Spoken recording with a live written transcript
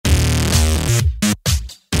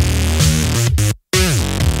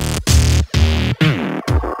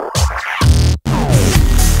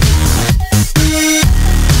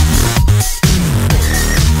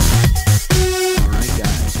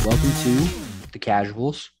The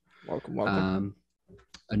Casuals, Welcome. um,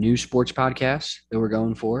 a new sports podcast that we're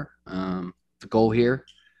going for. The goal here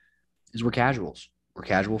is we're casuals. We're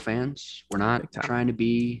casual fans. We're not Big time. trying to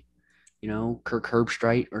be, Kirk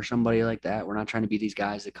Herbstreit or somebody like that. We're not trying to be these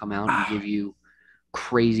guys that come out and give you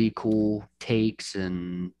crazy cool takes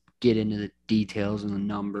and get into the details and the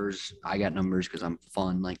numbers. I got numbers because I'm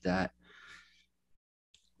fun like that.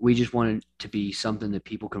 We just want it to be something that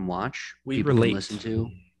people can watch, people relate. can listen to.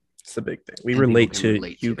 It's the big thing. We and relate people to can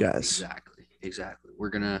relate you to. guys. Exactly. We're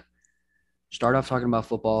gonna start off talking about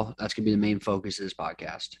football. That's gonna be the main focus of this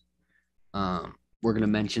podcast. We're gonna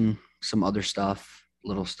mention some other stuff,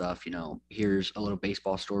 little stuff. Here's a little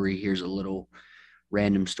baseball story. Here's a little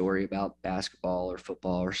random story about basketball or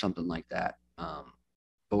football or something like that.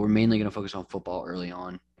 But we're mainly gonna focus on football early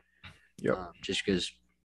on, Yep. just because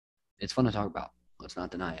it's fun to talk about. Let's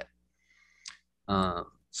not deny it.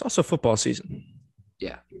 It's also football season.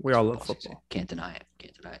 Yeah, We all it's love season. football. Can't deny it.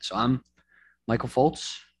 So I'm Michael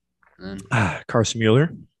Foltz, and then Carson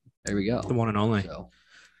Mueller, there we go. the one and only. So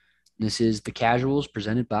this is The Casuals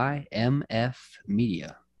presented by MF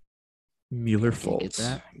Media. Mueller Can't get Foltz.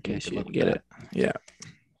 that? In case Good you luck didn't with get it.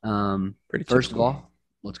 Yeah. Pretty First typical. of all,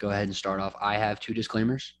 let's go ahead and start off. I have two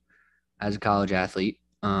disclaimers as a college athlete.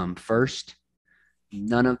 First,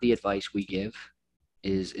 none of the advice we give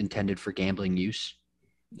is intended for gambling use.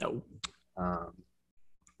 No.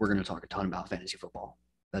 We're going to talk a ton about fantasy football.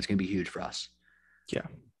 That's going to be huge for us. Yeah.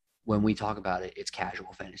 When we talk about it, it's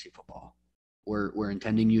casual fantasy football. We're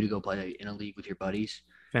intending you to go play in a league with your buddies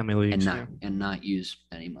Family leagues. and not use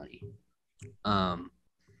any money.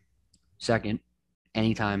 Second,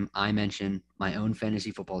 anytime I mention my own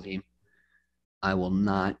fantasy football team, I will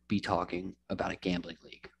not be talking about a gambling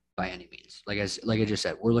league by any means. Like I just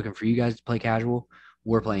said, we're looking for you guys to play casual.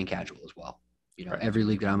 We're playing casual as well. Right. Every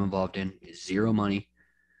league that I'm involved in is zero money,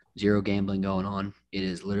 zero gambling going on. It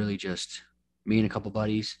is literally just me and a couple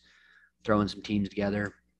buddies throwing some teams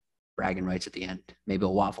together, bragging rights at the end. Maybe a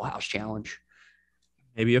Waffle House challenge.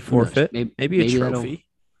 Maybe a forfeit. Maybe a trophy.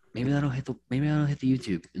 Maybe that'll hit the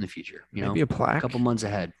YouTube in the future. Maybe a plaque. A couple months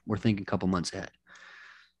ahead. We're thinking a couple months ahead.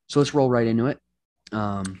 So let's roll right into it.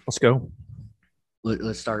 Let's go.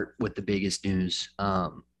 Let's start with the biggest news.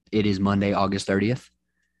 It is Monday, August 30th,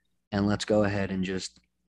 and let's go ahead and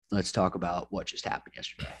let's talk about what just happened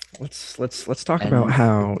yesterday. Let's talk about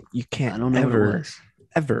how you can't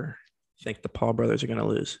ever think the Paul brothers are going to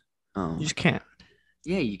lose. You just can't.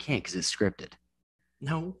 Yeah, you can't because it's scripted.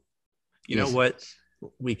 No. You know what?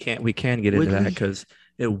 We can get into that because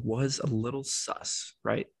it was a little sus,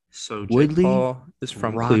 right? So Jake Paul is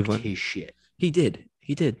from Cleveland. His shit. He did.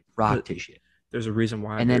 Rocked his shit. There's a reason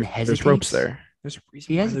why. And then there's ropes there. There's a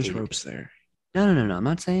reason why there's ropes there. No. I'm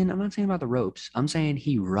not saying about the ropes. I'm saying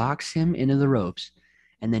he rocks him into the ropes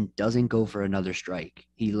and then doesn't go for another strike.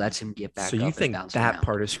 He lets him get back up. So you think that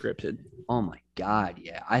part is scripted? Oh my God,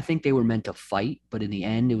 yeah. I think they were meant to fight, but in the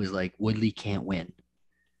end, it was like Woodley can't win.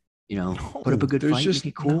 Put up a good fight, make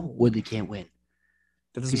it cool. No. Woodley can't win.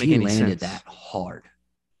 That doesn't make any sense. He landed that hard,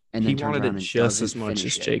 and then he wanted it just as much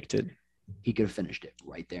as Jake did. He could have finished it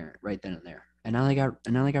right then and there. And now they got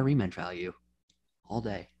rematch value all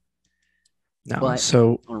day. No, but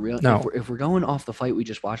so if we're going off the fight we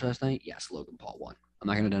just watched last night, yes, Logan Paul won. I'm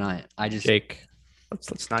not going to deny it. Jake.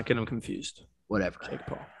 Let's not get him confused. Whatever. Jake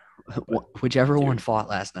Paul. Whichever one fought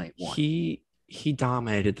last night won. He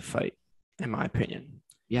dominated the fight, in my opinion.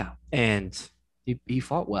 Yeah, and he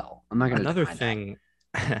fought well. I'm not going to. Another thing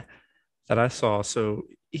that I saw. So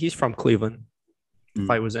he's from Cleveland. The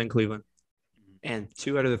fight was in Cleveland, and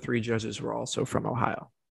 2 out of the 3 judges were also from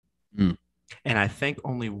Ohio. And I think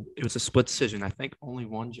it was a split decision. I think only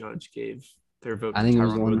one judge gave their vote. I think it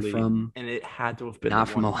was one from, and it had to have been not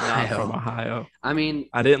from Ohio. Not from Ohio. I mean,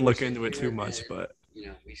 I didn't look into it too much, but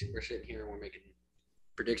we're sitting here and we're making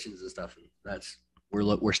predictions and stuff, and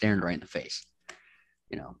we're staring right in the face.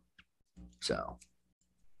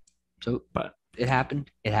 But it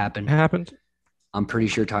happened. It happened. I'm pretty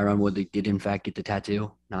sure Tyron Woodley did in fact get the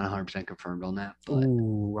tattoo. Not 100% confirmed on that, but I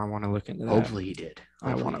want to look into that. Hopefully he did.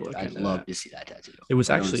 I want to look into that. I'd love to see that tattoo. It was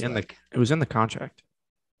actually in the contract.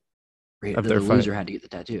 The loser had to get the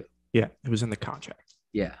tattoo. Yeah, it was in the contract.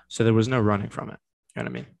 Yeah. So there was no running from it. You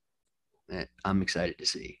know what I mean? I'm excited to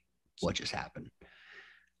see what just happened.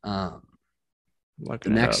 The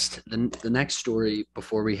next story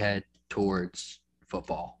before we head towards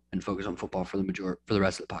football and focus on football for the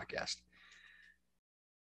rest of the podcast.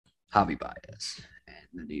 Javi Baez and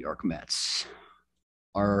the New York Mets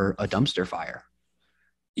are a dumpster fire.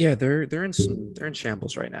 Yeah, they're in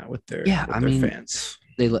shambles right now with their fans.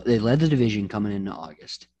 They led the division coming into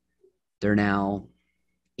August. They're now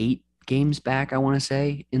 8 games back, I want to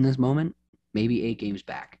say, in this moment. Maybe 8 games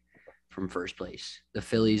back from first place. The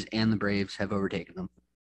Phillies and the Braves have overtaken them.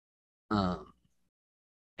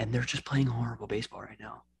 And they're just playing horrible baseball right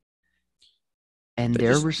now. And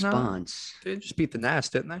their response. They just beat the Nats,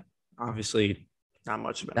 didn't they? Obviously, not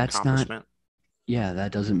much of an that's accomplishment. Yeah,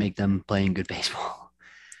 that doesn't make them playing good baseball.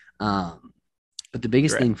 But the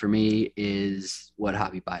biggest thing for me is what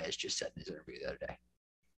Javi Baez just said in his interview the other day.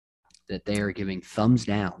 That they are giving thumbs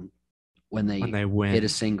down when they win, hit a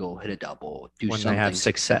single, hit a double, do something they have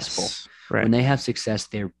successful. Right. When they have success,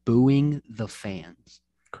 they're booing the fans.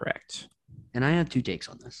 Correct. And I have 2 takes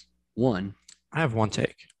on this. One. I have 1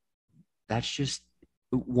 take. That's just –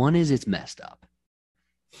 one is it's messed up.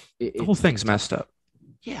 The whole thing's messed up.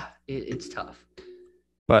 Yeah, it's tough.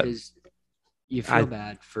 But you feel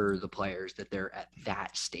bad for the players that they're at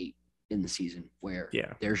that state in the season where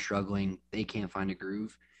they're struggling, they can't find a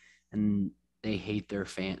groove, and they hate their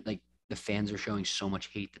fan. Like the fans are showing so much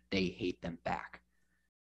hate that they hate them back.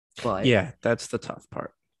 But yeah, that's the tough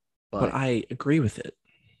part. But I agree with it.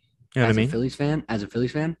 You know what I mean? As a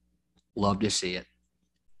Phillies fan, love to see it.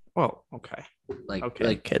 Well, okay.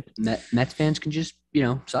 Kid. Mets fans can just,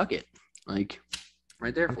 suck it. Like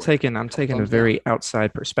right there. I'm taking a very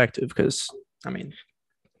outside perspective because, I mean,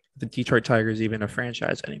 the Detroit Tigers even a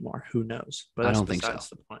franchise anymore. Who knows? But I don't think so.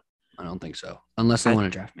 The point. I don't think so. Unless they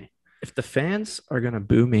want to draft me. If the fans are going to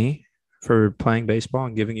boo me for playing baseball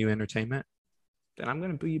and giving you entertainment, then I'm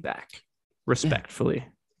going to boo you back respectfully.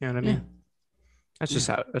 You know what I mean? That's just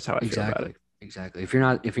how I feel about it. Exactly. If you're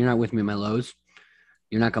not with me at my lows,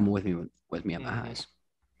 you're not coming with me at my highs.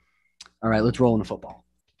 All right, let's roll into football.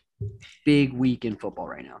 Big week in football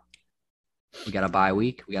right now. We got a bye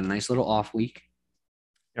week. We got a nice little off week.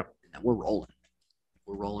 Yep. And we're rolling.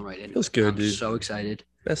 We're rolling right in. Feels good, dude. I'm so excited.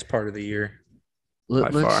 Best part of the year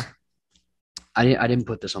by far. I didn't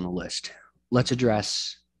put this on the list. Let's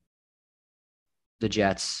address the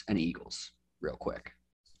Jets and Eagles real quick.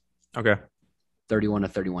 Okay.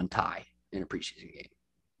 31-31 tie in a preseason game.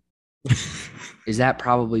 Is that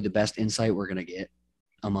probably the best insight we're going to get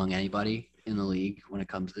among anybody in the league when it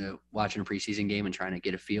comes to watching a preseason game and trying to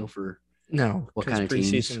get a feel for what kind of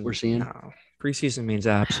teams we're seeing? No. Preseason means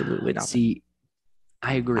absolutely nothing. See,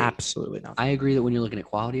 I agree. Absolutely nothing. I agree that when you're looking at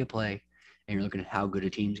quality of play and you're looking at how good a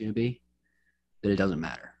team's going to be, that it doesn't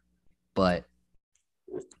matter. But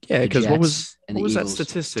yeah, because what was that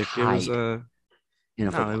statistic? It was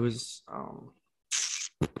it was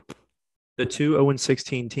the 2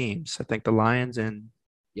 0-16 teams. I think the Lions and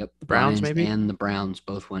the Browns Lions maybe, and the Browns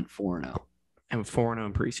both went 4-0 and 4-0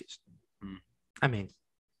 in preseason. I mean,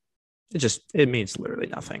 it means literally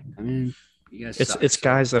nothing. I mean, you guys it's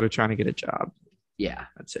guys that are trying to get a job. Yeah,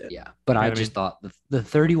 that's it. Yeah, but I just thought the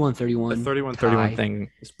 31-31 31-31 thing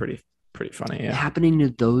is pretty funny. Yeah, happening to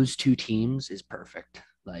those 2 teams is perfect.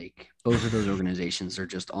 Like both of those organizations are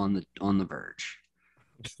just on the verge.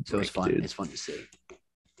 So it's fun. Dude. It's fun to see.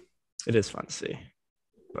 It is fun to see.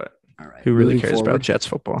 But all right, who really cares about Jets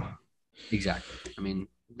football? Exactly. I mean,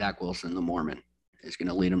 Dak Wilson, the Mormon, is going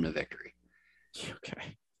to lead them to victory.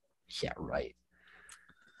 Okay. Yeah, right.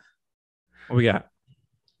 What we got?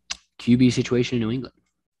 QB situation in New England.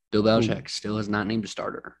 Bill Belichick still has not named a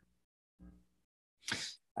starter.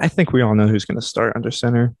 I think we all know who's going to start under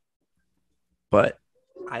center, but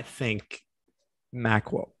I think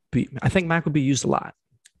Mac will be used a lot.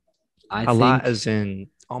 A lot as in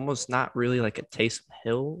almost not really like a Taysom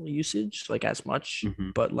Hill usage, like as much,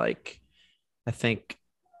 but like I think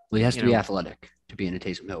he has to be athletic to be in a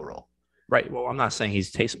Taysom Hill role. Right. Well, I'm not saying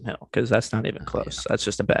he's Taysom Hill because that's not even close. Yeah. That's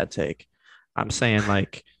just a bad take. I'm saying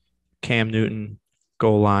like Cam Newton,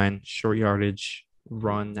 goal line, short yardage,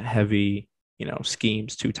 run heavy,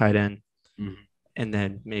 schemes, 2 tight end. And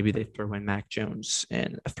then maybe they throw in Mac Jones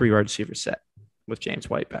and a 3 wide receiver set with James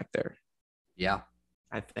White back there. Yeah.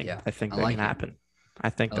 I think that can happen. I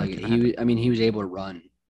think that can happen. He was able to run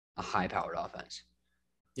a high-powered offense.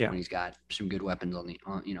 Yeah. When he's got some good weapons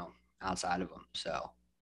outside of him. So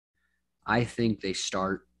I think they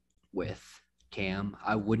start with Cam.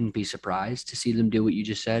 I wouldn't be surprised to see them do what you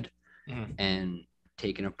just said and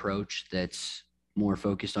take an approach that's more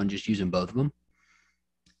focused on just using both of them.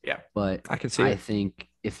 Yeah. But I can see I think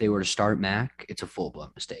if they were to start Mac, it's a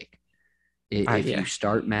full-blown mistake. If you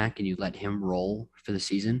start Mac and you let him roll for the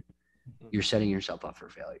season, you're setting yourself up for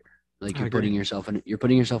failure. Like you're putting yourself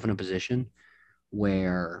in a position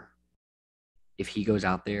where if he goes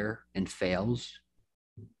out there and fails,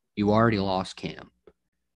 you already lost Cam.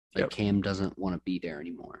 Like Cam doesn't want to be there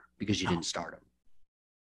anymore because you didn't start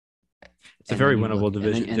him. It's a very winnable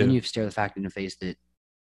division. And then you stare the fact in the face that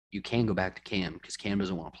you can go back to Cam because Cam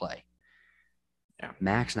doesn't want to play. Yeah.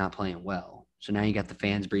 Mac's not playing well. So now you got the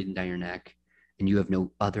fans breathing down your neck and you have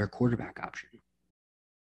no other quarterback option.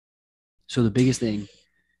 So the biggest thing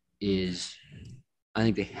is I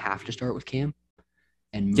think they have to start with Cam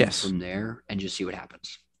and move Yes. from there and just see what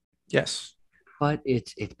happens. Yes. But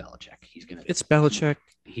it's Belichick. It's Belichick.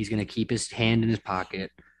 He's gonna keep his hand in his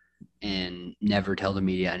pocket and never tell the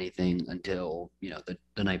media anything until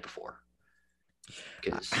the night before.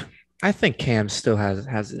 Because I think Cam still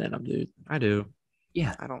has it in him, dude. I do.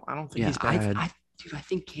 yeah, I don't think he's bad. I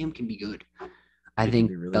think Cam can be good. I He can think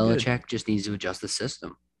be really Belichick just needs to adjust the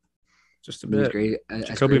system. Just a He's bit. great.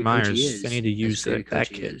 Jacoby Myers. They need to use that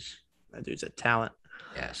kid. Is. That dude's a talent.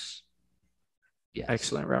 Yes. Yes.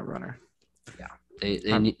 Excellent route runner. Yeah.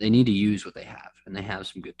 They need to use what they have, and they have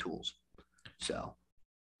some good tools. So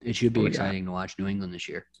it should be exciting to watch New England this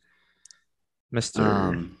year.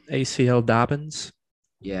 Mr. ACL Dobbins.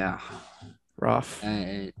 Yeah. Rough.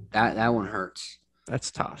 That one hurts.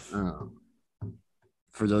 That's tough.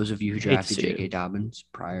 For those of you who drafted J.K. Dobbins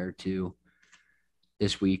prior to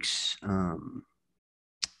this week's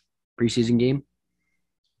preseason game,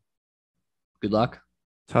 good luck.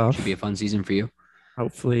 Tough. Should be a fun season for you.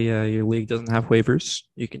 Hopefully your league doesn't have waivers.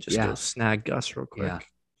 You can just go snag Gus real quick.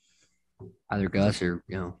 Yeah. Either Gus or,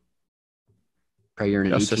 probably you're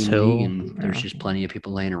in an Justice 18 Hill, league and there's just plenty of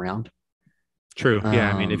people laying around. True.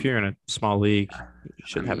 Yeah, I mean, if you're in a small league, you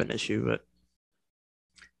shouldn't have an issue. But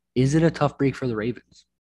is it a tough break for the Ravens?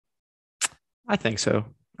 I think so.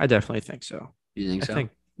 I definitely think so. You think so?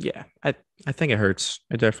 I think it hurts.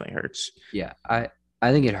 It definitely hurts. Yeah, I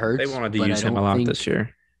think it hurts. They wanted to use him a lot this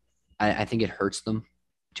year. I think it hurts them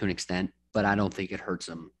to an extent, but I don't think it hurts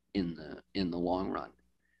them in the long run.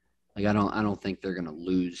 Like I don't think they're gonna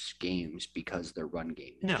lose games because their run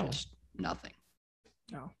game is just nothing.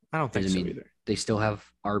 No, I don't think so either. They still have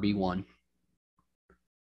RB1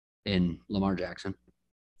 in Lamar Jackson.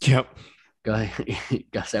 Yep.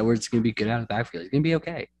 Gus Edwards is gonna be good out of the backfield. He's gonna be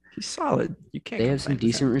okay. He's solid. You can't. They have some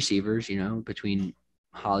decent receivers, between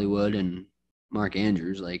Hollywood and Mark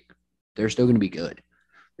Andrews. Like they're still gonna be good.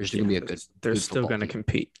 They're still gonna be a good. They're still gonna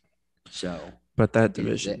compete. So, but that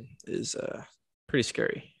division is pretty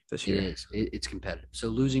scary this year. It is. It's competitive. So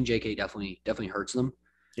losing JK definitely hurts them.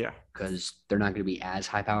 Yeah, because they're not going to be as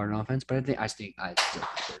high powered in offense. But I still think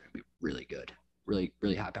they're going to be really good, really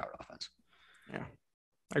really high powered offense. Yeah,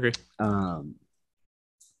 I agree.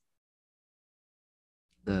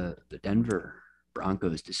 The Denver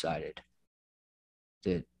Broncos decided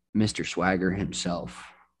that Mr. Swagger himself.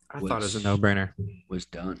 I thought it was a no-brainer. Was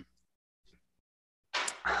done.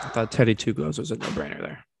 I thought Teddy Two Gloves was a no-brainer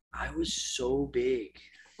there. I was so big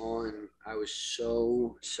on. I was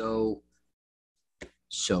so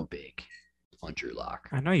big on Drew Lock.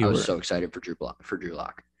 I know you were. I was so excited for Drew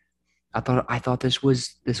Lock. I thought this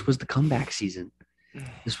was the comeback season.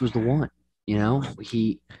 This was the one.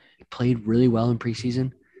 He played really well in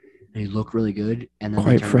preseason and he looked really good. And then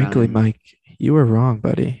quite frankly, Mike, you were wrong,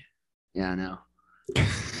 buddy. Yeah, I know.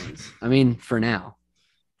 I mean, for now.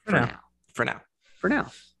 For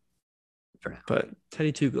now. But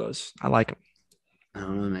Teddy Two Gloves, I like him. I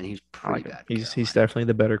don't know, man. He's pretty bad. He's definitely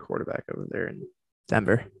the better quarterback over there in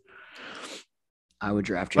Denver. I would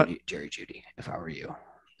draft Jerry Jeudy if I were you.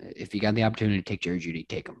 If you got the opportunity to take Jerry Jeudy,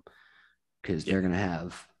 take him. Because they're going to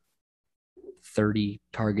have 30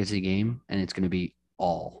 targets a game, and it's going to be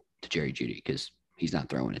all to Jerry Jeudy because he's not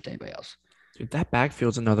throwing it to anybody else. Dude, that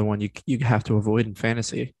backfield's another one you have to avoid in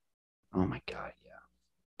fantasy. Oh, my God, yeah.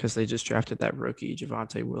 Because they just drafted that rookie,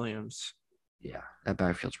 Javonte Williams. Yeah, that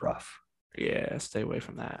backfield's rough. Yeah, stay away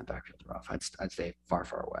from that. That backfield's rough. I'd stay far,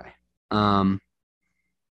 far away.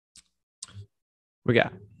 We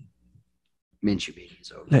got Minshew Mania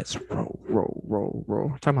is over. Let's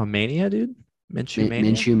roll. Talking about Mania, dude?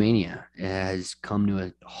 Minshew Mania has come to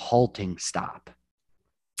a halting stop.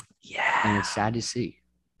 Yeah. And it's sad to see.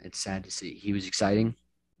 He was exciting.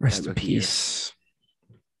 Rest in peace.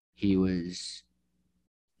 He was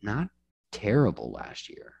not terrible last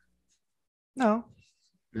year. No.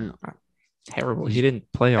 Not terrible. He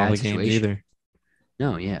didn't play all the games either.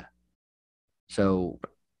 No, yeah. So,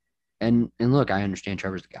 and look, I understand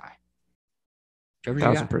Trevor's the guy.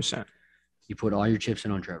 1,000%. You put all your chips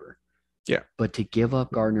in on Trevor. Yeah. But to give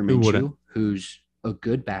up Gardner Minshew, who's a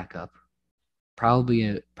good backup, probably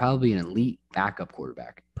an elite backup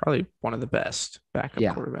quarterback. Probably one of the best backup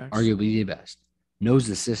quarterbacks. Arguably the best. Knows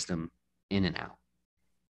the system in and out.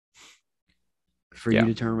 For you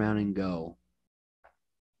to turn around and go,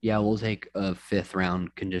 yeah, we'll take a 5th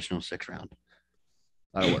round, conditional 6th round.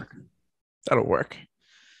 That'll work.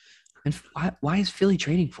 And why is Philly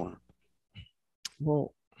trading for him?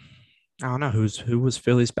 Well, I don't know who was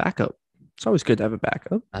Philly's backup. It's always good to have a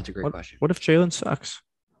backup. That's a great question. What if Jalen sucks?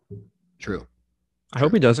 True. I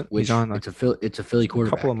hope he doesn't. Which he's on it's a Philly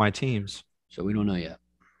quarterback. A couple of my teams. So we don't know yet.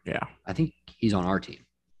 Yeah. I think he's on our team.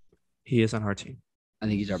 He is on our team. I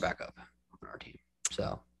think he's our backup on our team.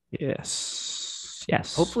 So yes.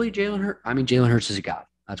 Hopefully Jalen Hurts is a god.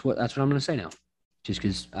 That's what I'm going to say now. Just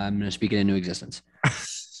because I'm going to speak it into existence.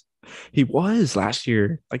 He was last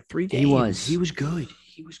year, like 3 games. He was good.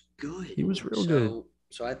 He was real good.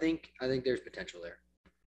 So I think there's potential there.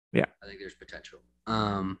 Yeah. I think there's potential.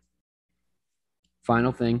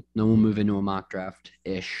 Final thing, then we'll move into a mock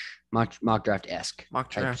draft-ish, mock draft-esque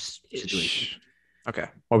situation. Okay,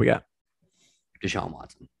 what we got? Deshaun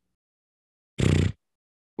Watson.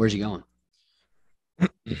 Where's he going?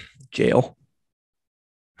 Jail.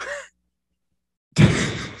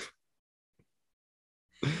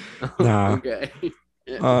 Nah. Okay.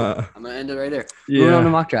 I'm gonna end it right there. Yeah. Moving on to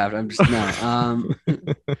mock draft. I'm just no.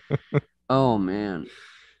 Oh man.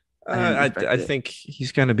 I think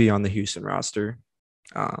he's gonna be on the Houston roster,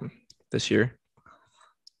 this year,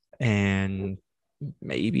 and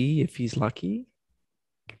maybe if he's lucky,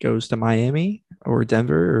 goes to Miami or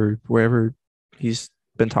Denver or wherever he's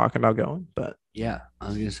been talking about going. But yeah, I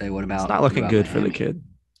was gonna say, what about? It's not looking good Miami? for the kid.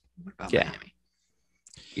 What about Miami?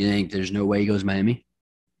 You think there's no way he goes to Miami?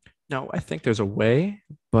 No, I think there's a way,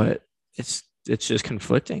 but it's just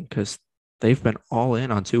conflicting because they've been all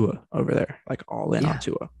in on Tua over there, like all in on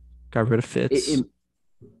Tua. Got rid of Fitz.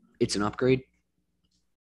 It's an upgrade,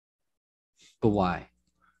 but why?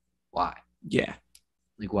 Why? Yeah,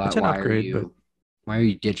 like why? It's an why upgrade, are you? Why are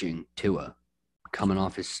you ditching Tua? Coming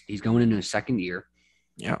off he's going into his second year.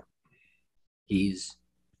 Yeah, he's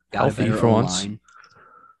got healthy a better for once, and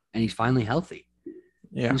he's finally healthy.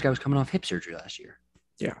 Yeah, this guy was coming off hip surgery last year.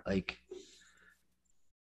 Yeah, like,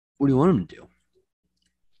 what do you want him to do?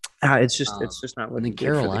 It's just not looking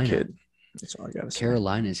good for the kid. That's all I gotta say.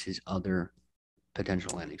 Carolina is his other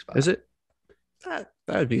potential landing spot. Is it? That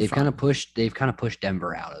would be. They've kind of pushed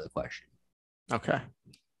Denver out of the question. Okay.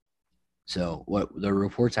 So what the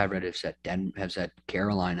reports I've read have said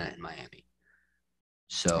Carolina and Miami.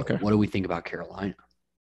 So what do we think about Carolina?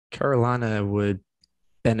 Carolina would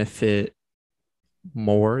benefit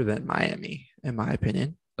more than Miami, in my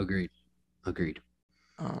opinion. Agreed.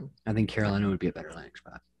 I think Carolina would be a better landing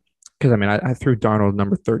spot. Because I threw Darnold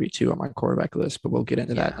number 32 on my quarterback list, but we'll get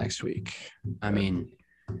into that next week. I'm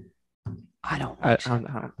not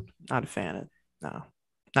a fan of. No,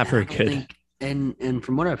 not very good. And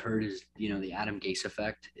from what I've heard is, the Adam Gase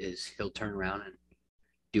effect is he'll turn around and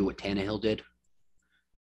do what Tannehill did.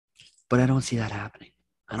 But I don't see that happening.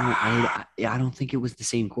 I don't think it was the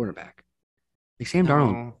same quarterback. Like Sam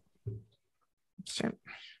Darnold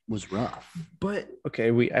was rough. But okay,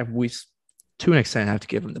 we to an extent have to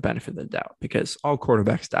give him the benefit of the doubt because all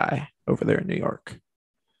quarterbacks die over there in New York.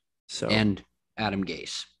 So and Adam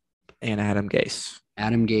Gase. Adam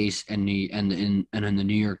Gase and the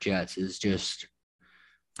New York Jets is just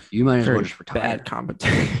you might as well just retire. Bad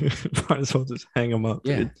competition. Might as well just hang them up.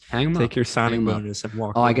 Yeah, dude. hang them up. Take your signing bonus and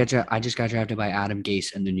walk. Oh, I just got drafted by Adam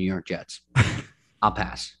Gase and the New York Jets. I'll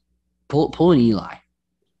pass. Pull an Eli.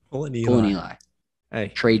 Pull an Eli. Hey,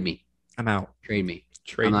 trade me. I'm out. Trade me.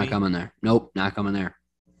 I'm not coming there. Nope, not coming there.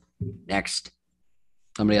 Next.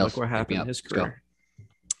 Somebody else. Look what happened in his career.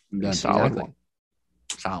 I'm done.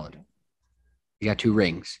 Solid. You got 2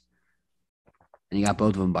 rings. And you got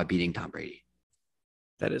both of them by beating Tom Brady.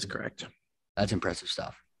 That is correct. That's impressive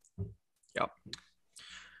stuff. Yep. All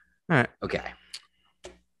right. Okay.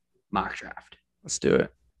 Mock draft. Let's do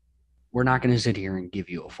it. We're not going to sit here and give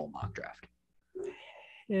you a full mock draft.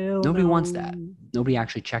 Nobody wants that. Nobody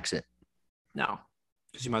actually checks it. No.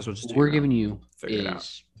 Because you might as well just what we're giving you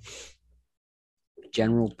is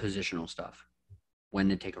general positional stuff. When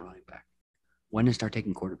to take a running back. When to start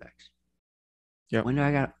taking quarterbacks. Yeah. When do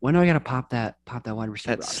I gotta pop that wide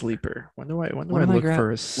receiver? That sleeper. When do I look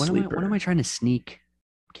for a sleeper? When am I trying to sneak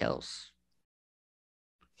Kels?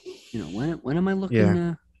 When am I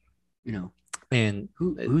looking and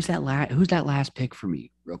who's that last pick for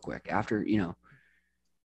me real quick after,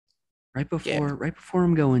 right before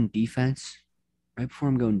I'm going defense and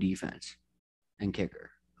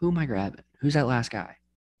kicker. Who am I grabbing? Who's that last guy?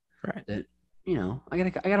 Right. That, I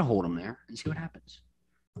gotta hold him there and see what happens.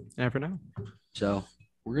 You never know. So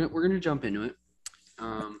we're gonna jump into it.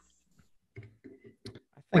 I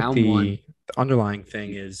think the underlying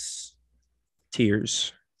thing is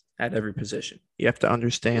tiers at every position. You have to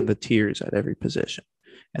understand the tiers at every position,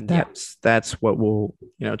 and that's what will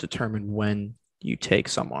determine when you take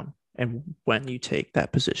someone and when you take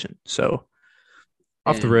that position. So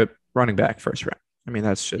off the rip, running back first round.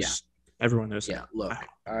 That's just Everyone knows Yeah, that. look,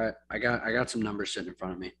 I got some numbers sitting in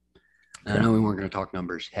front of me. And I Okay. know we weren't going to talk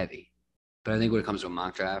numbers heavy, but I think when it comes to a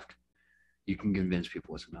mock draft, you can convince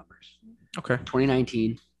people with some numbers. Okay.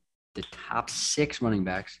 2019, the top 6 running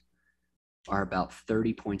backs are about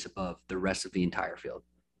 30 points above the rest of the entire field.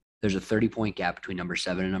 There's a 30-point gap between number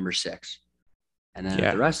 7 and number 6. And then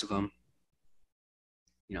Yeah. the rest of them,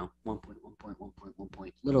 1 point, 1 point, 1 point, 1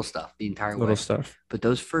 point, little stuff the entire Little way. stuff. But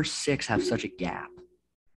those first 6 have such a gap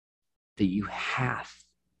that you have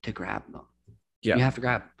to grab them. Yeah. You have to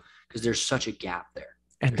grab them because there's such a gap there.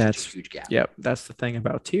 And There's that's such a huge gap. Yep, that's the thing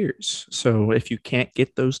about tiers. So if you can't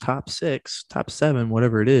get those top 6, top 7,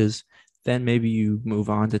 whatever it is, then maybe you move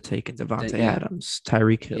on to taking Devontae Adams,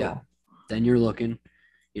 Tyreek Hill. Yeah. Then you're looking,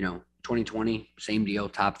 2020, same deal,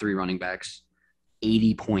 top 3 running backs,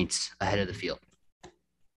 80 points ahead of the field.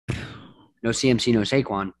 No CMC, no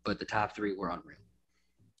Saquon, but the top 3 were unreal.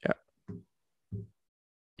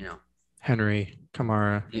 Yeah. Henry,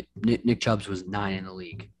 Kamara. Nick Chubb's was 9 in the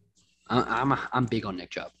league. I'm big on Nick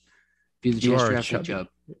Chubb. If you have the chance to draft Nick Chubb,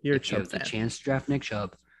 you're if you have the chance to draft Nick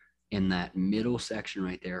Chubb in that middle section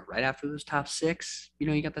right there, right after those top 6,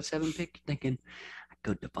 you got that 7 pick, thinking I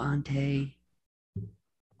go Devontae,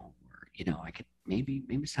 or I could maybe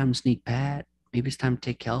it's time to sneak Pat, maybe it's time to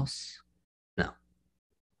take Kels. No,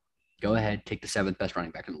 go ahead, take the 7th best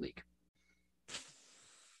running back in the league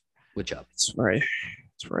with Chubb. That's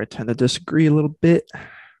where I tend to disagree a little bit.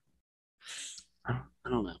 I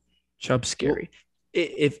don't know. Chubb's scary.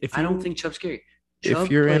 If I don't think Chubb's scary. If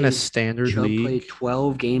you're in a standard league, Chubb played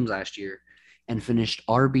 12 games last year and finished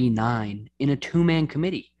RB9 in a 2-man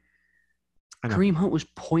committee. Kareem Hunt was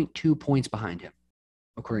 0.2 points behind him,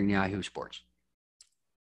 according to Yahoo Sports.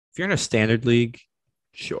 If you're in a standard league,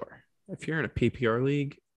 sure. If you're in a PPR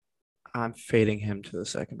league, I'm fading him to the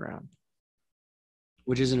 2nd round.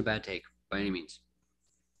 Which isn't a bad take by any means.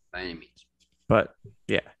 But,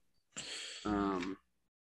 yeah.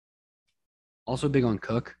 Also big on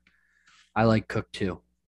Cook. I like Cook too.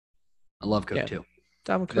 I love Cook too.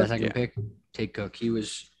 Dalvin Cook, second pick, take Cook. He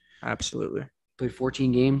was absolutely played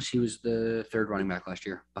 14 games. He was the 3rd running back last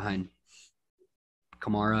year behind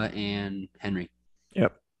Kamara and Henry.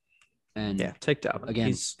 Yep. And take Dalvin. Again,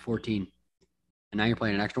 he's 14. And now you're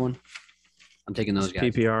playing an extra one. I'm taking those guys.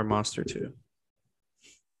 PPR monster too.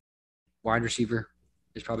 Wide receiver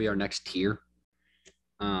is probably our next tier.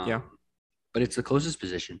 But it's the closest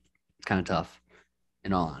position. It's kind of tough,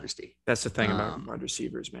 in all honesty. That's the thing about wide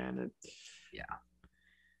receivers, man.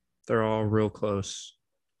 They're all real close.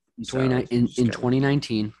 In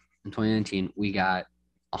 2019, we got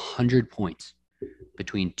 100 points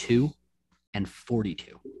between 2 and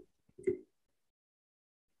 42.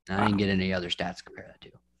 And I didn't get any other stats to compare that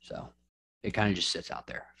to. So it kind of just sits out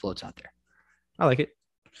there, floats out there. I like it.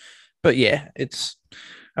 But yeah,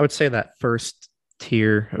 I would say that first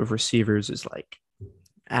tier of receivers is like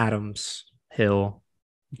Adams, Hill,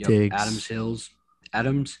 Diggs.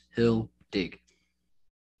 Adams, Hill, Diggs.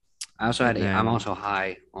 I'm also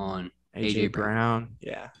high on AJ Brown.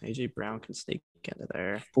 Yeah, AJ Brown can sneak into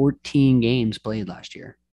there. 14 games played last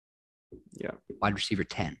year. Yeah. Wide receiver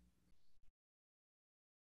 10.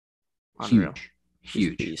 Unreal.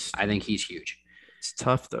 Huge. I think he's huge. It's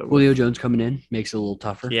tough though. Julio Jones coming in makes it a little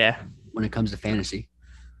tougher. Yeah. When it comes to fantasy.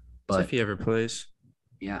 But if he ever plays.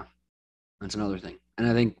 Yeah. That's another thing. And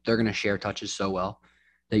I think they're going to share touches so well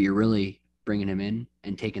that you're really bringing him in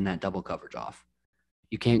and taking that double coverage off.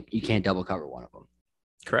 You can't double cover one of them.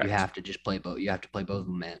 Correct. You have to just play both. You have to play both of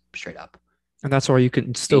them straight up. And that's why you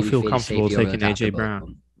can still feel comfortable taking AJ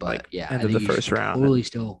Brown. But end of the first round. Totally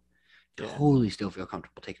still feel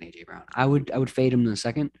comfortable taking AJ Brown. I would fade him in the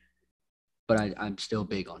 2nd, but I'm still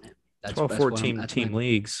big on him. That's 14 team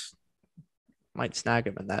leagues might snag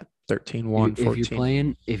him in that 13-1,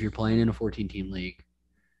 14. If you're playing in a 14-team league,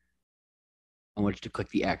 I want you to click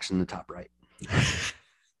the X in the top right.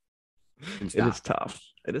 It is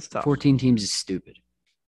tough. 14 teams is stupid.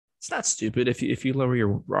 It's not stupid if you lower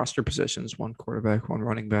your roster positions, 1 quarterback, 1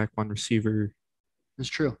 running back, 1 receiver. That's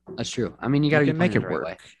true. I mean, you got to make it work.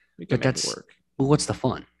 Right, well, what's the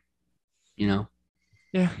fun? Yeah.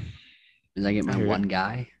 Did I get my one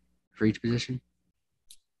guy for each position?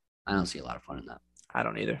 I don't see a lot of fun in that. I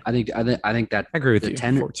don't either. I think that I agree with you.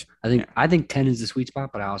 10. I think 10 is the sweet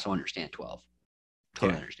spot, but I also understand 12.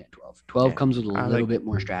 Totally understand 12. 12 comes with a little bit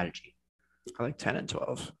more strategy. I like 10 and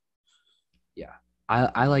 12. Yeah.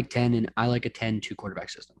 I like 10, and I like a 10-2 quarterback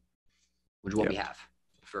system, which is what we have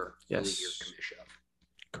for the league you're commission of.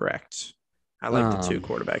 Correct. I like the 2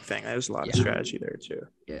 quarterback thing. There's a lot of strategy there too.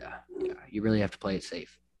 Yeah. You really have to play it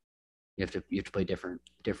safe. You have to play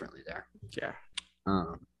differently there. Yeah.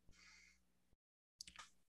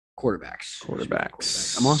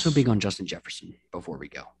 Quarterbacks. I'm also big on Justin Jefferson before we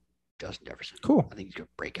go. Justin Jefferson. Cool. I think he's going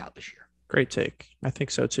to break out this year. Great take. I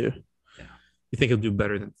think so too. Yeah. You think he'll do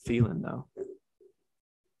better than Thielen, though?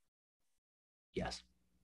 Yes.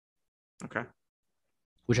 Okay.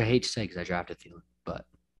 Which I hate to say because I drafted Thielen, but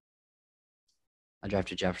I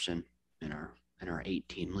drafted Jefferson in our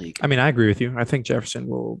 8-team league. I mean, I agree with you. I think Jefferson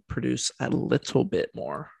will produce a little bit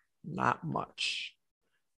more, not much.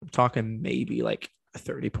 I'm talking maybe like a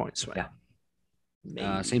 30-point swing.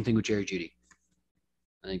 Yeah. Same thing with Jerry Jeudy.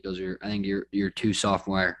 I think your two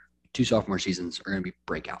sophomore seasons are going to be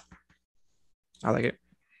breakout. I like it.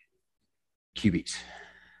 QBs.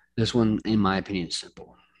 This one, in my opinion, is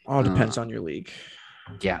simple. All depends on your league.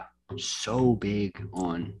 Yeah. So big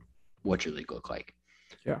on what your league look like.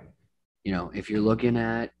 Yeah. If you're looking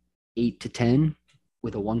at 8 to 10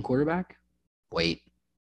 with a one quarterback, wait.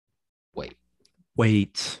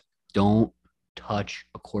 Don't touch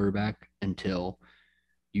a quarterback until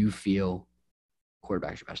you feel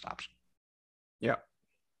quarterback's your best option. Yeah.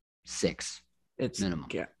 6. It's minimum.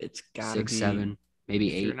 Yeah, it's got 6, be 7,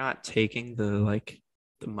 maybe 8. You're not taking the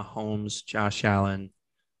Mahomes, Josh Allen,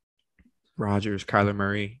 Rodgers, Kyler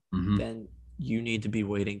Murray, then you need to be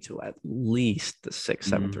waiting till at least the 6th,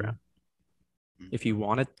 7th round. If you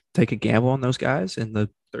want to take a gamble on those guys in the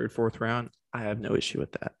 3rd, 4th round, I have no issue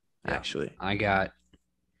with that. Yeah. Actually, I got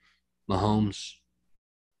Mahomes,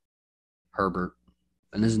 Herbert,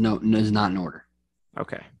 and this is not in order.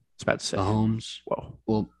 Okay, I was about to say Mahomes. Whoa.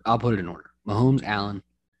 Well, I'll put it in order. Mahomes, Allen,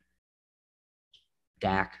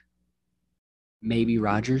 Dak, maybe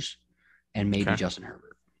Rodgers, and maybe Justin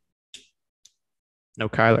Herbert. No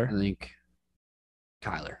Kyler. I think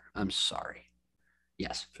Kyler. I'm sorry.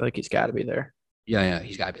 Yes. I feel like he's got to be there. Yeah,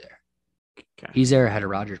 he's got to be there. Okay. He's there ahead of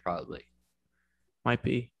Rodgers probably. Might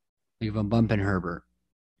be. Like if I'm bumping Herbert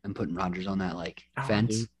and putting Rodgers on that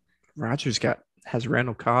fence. Dude. Rodgers has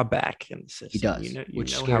Randall Cobb back in the system. He does. You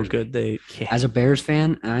know how good they. Yeah. As a Bears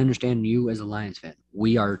fan, and I understand you as a Lions fan,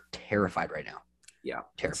 we are terrified right now. Yeah,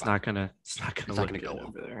 terrified. It's not gonna go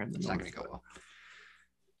over there. It's not gonna go well.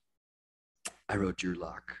 I wrote Drew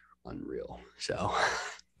Lock unreal, so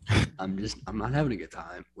I'm not having a good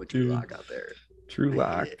time with Drew Lock out there. Drew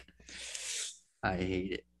Lock. I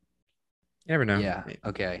hate it. You never know. Yeah.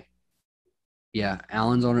 Okay. Yeah.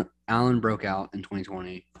 Allen broke out in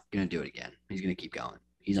 2020. Gonna do it again. He's gonna keep going.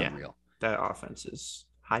 He's unreal. That offense is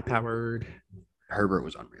high powered. Herbert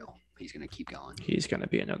was unreal. He's gonna keep going. He's gonna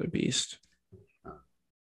be another beast.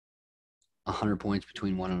 100 points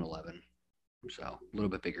between 1 and 11. So a little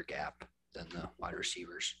bit bigger gap than the wide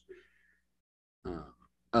receivers.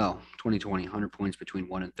 2020, 100 points between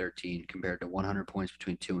 1 and 13 compared to 100 points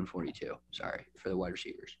between 2 and 42. Sorry, for the wide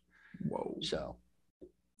receivers. Whoa. So,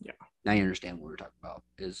 yeah. Now you understand what we're talking about.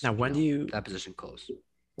 Now, when do you that position close?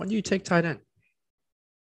 When do you take tight end?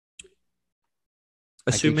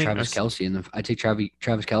 Assuming I take Travis Kelce I take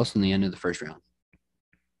Travis Kelce in the end of the first round.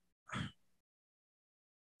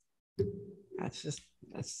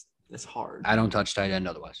 That's hard. I don't touch tight end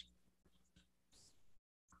otherwise.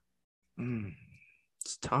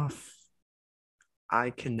 It's tough.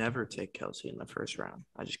 I can never take Kelce in the first round.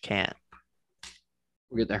 I just can't.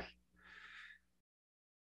 We'll get there.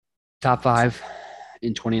 Top 5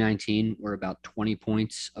 in 2019 were about 20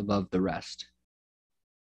 points above the rest.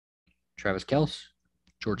 Travis Kelce,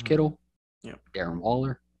 George Kittle, Darren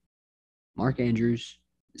Waller, Mark Andrews,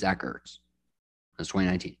 Zach Ertz. That's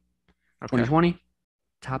 2019. Okay. 2020,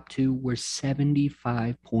 top 2 were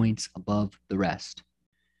 75 points above the rest.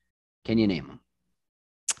 Can you name them?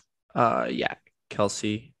 Yeah,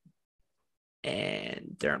 Kelce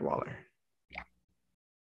and Darren Waller. Yeah.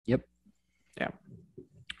 Yep. Yeah.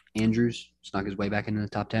 Andrews snuck his way back into the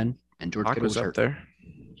top 10, and George Kittle was up hurt. There.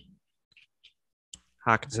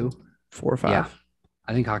 Hockenson, 4 or 5. Yeah,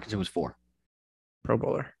 I think Hockenson was 4. Pro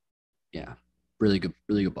Bowler. Yeah, really good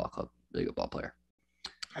ball club, really good ball player.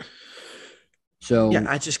 So yeah,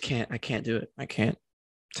 I just can't. I can't do it. I can't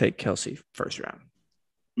take Kelce first round.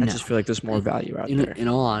 I just feel like there's more value out there. In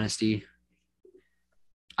all honesty,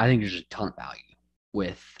 I think there's a ton of value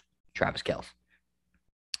with Travis Kelce.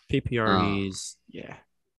 PPR, he's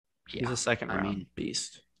a second round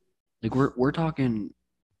beast. Like we're talking,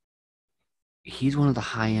 he's one of the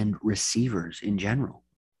high end receivers in general.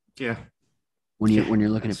 Yeah. When you're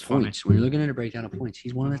looking at points, when you're looking at a breakdown of points,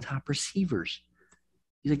 he's one of the top receivers.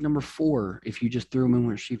 He's like number 4 if you just threw him in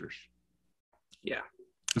with receivers. Yeah.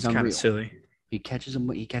 He's kind of silly. He catches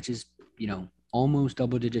almost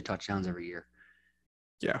double-digit touchdowns every year.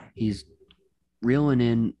 Yeah. He's reeling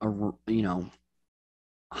in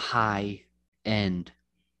high end.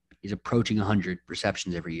 He's approaching 100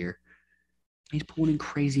 receptions every year. He's pulling in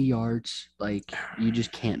crazy yards. Like you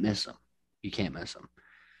just can't miss him. You can't miss him.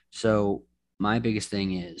 So my biggest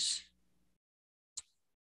thing is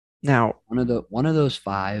Now, one of those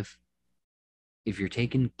five. If you're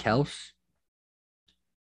taking Kels,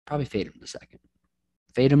 probably fade him in the second.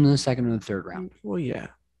 Fade him in the second or the third round. well, yeah.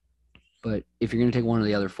 But if you're gonna take one of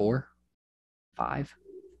the other four, five,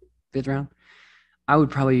 fifth round, I would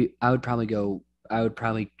probably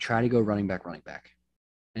try to go running back,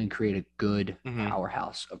 and create a good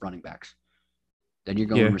powerhouse of running backs. Then you're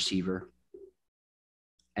going receiver,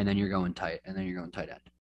 and then you're going tight end.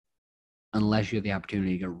 Unless you have the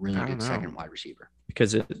opportunity to get a really good second wide receiver.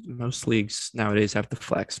 Because most leagues nowadays have the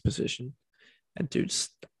flex position. And dudes,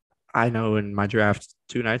 I know in my draft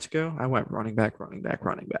 2 nights ago, I went running back.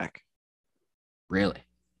 Really?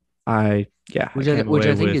 Which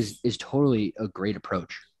I think is totally a great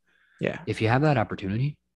approach. Yeah. If you have that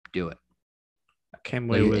opportunity, do it. I came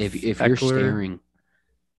away with if you're staring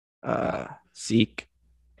Zeke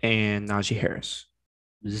and Najee Harris.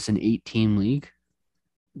 Is this an 8-team league?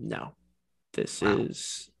 No. This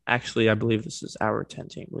is actually, I believe this is our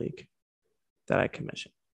 10-team league that I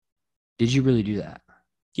commissioned. Did you really do that?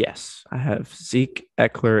 Yes. I have Zeke,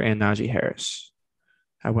 Eckler, and Najee Harris.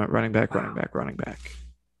 I went running back. How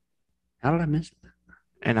did I miss that?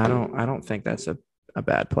 And I don't think that's a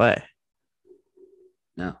bad play.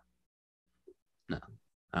 No,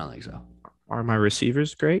 I don't think so. Are my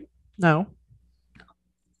receivers great? No.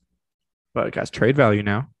 But it got trade value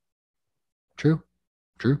now. True.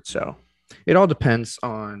 So it all depends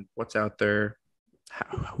on what's out there,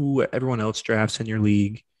 who everyone else drafts in your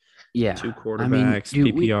league. Yeah. 2 quarterbacks,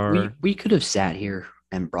 dude, PPR. We could have sat here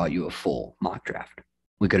and brought you a full mock draft.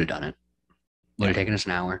 We could have done it. Would have taken us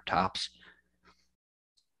an hour, tops.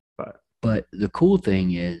 But the cool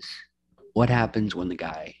thing is, what happens when the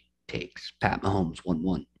guy takes Pat Mahomes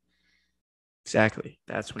 1-1? Exactly.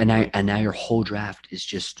 That's when. And now your whole draft is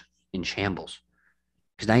just in shambles,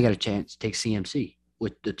 because now you got a chance to take CMC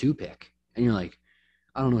with the 2 pick, and you're like,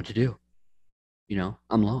 I don't know what to do.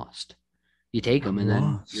 I'm lost. You take him, and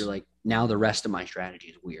then you're like, now the rest of my strategy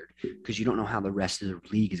is weird because you don't know how the rest of the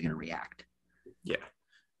league is going to react. Yeah.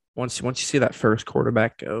 Once you see that first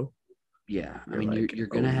quarterback go. Yeah, I mean, like, you're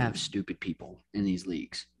going to have stupid people in these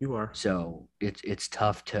leagues. You are. So it's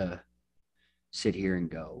tough to sit here and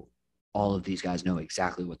go, all of these guys know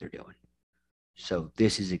exactly what they're doing. So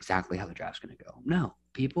this is exactly how the draft's going to go. No,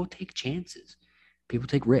 people take chances. People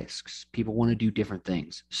take risks. People want to do different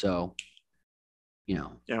things. So,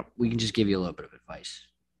 we can just give you a little bit of advice.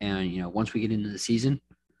 And, once we get into the season,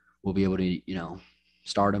 we'll be able to,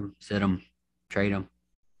 start them, sit them, trade them,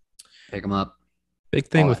 pick them up. Big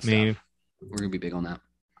thing with me. We're going to be big on that.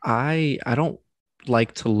 I don't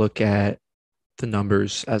like to look at the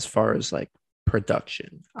numbers as far as like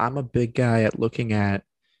production. I'm a big guy at looking at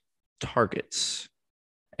targets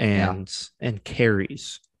and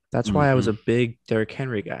carries. That's why I was a big Derrick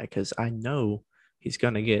Henry guy, because I know he's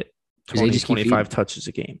going to get 20, 25 touches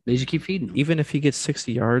a game. They just keep feeding him. Even if he gets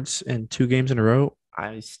 60 yards in 2 games in a row,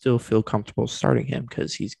 I still feel comfortable starting him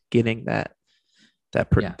because he's getting that the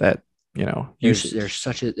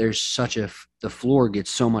floor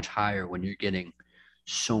gets so much higher when you're getting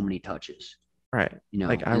so many touches. Right. In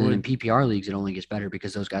PPR leagues, it only gets better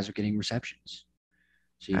because those guys are getting receptions.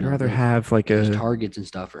 So I'd rather have like those targets and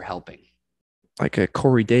stuff are helping. Like a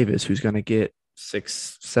Corey Davis who's going to get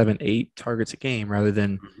 6, 7, 8 targets a game rather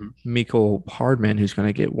than Mecole Hardman who's going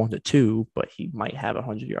to get 1 to 2, but he might have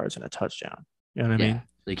 100 yards and a touchdown. You know what I mean?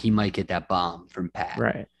 Like he might get that bomb from Pat.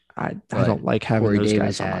 Right. I don't like having Corey those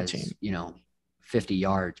Davis guys on my team. 50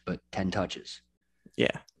 yards, but 10 touches.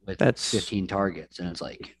 Yeah. That's 15 targets. And it's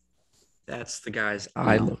like, that's the guys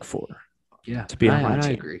I look for. Yeah. To be on my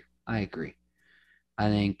team. agree. I agree. I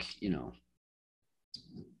think,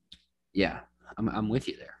 I'm with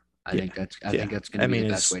you there. I think that's going to be the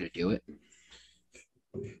best way to do it.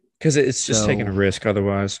 Because it's just taking a risk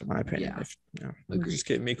otherwise, in my opinion. Just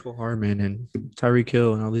get Mecole Hardman and Tyreek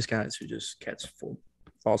Hill and all these guys who just catch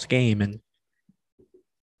false game, and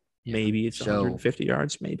maybe it's 150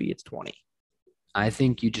 yards, maybe it's 20. I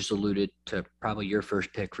think you just alluded to probably your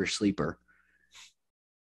first pick for sleeper,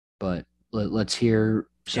 but let's hear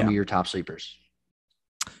some of your top sleepers.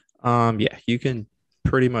 You can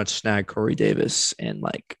pretty much snag Corey Davis in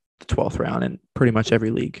like the 12th round in pretty much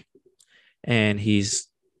every league, and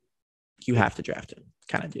you have to draft him,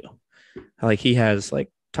 kind of deal. Like he has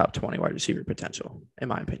like top 20 wide receiver potential, in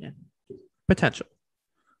my opinion. Potential.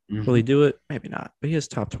 Mm-hmm. Will he do it? Maybe not, but he has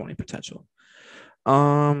top 20 potential.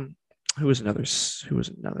 Who was another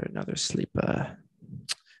sleeper?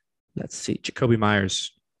 Let's see. Jacoby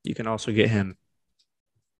Myers. You can also get him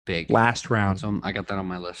big. last round. So I got that on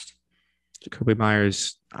my list. Jacoby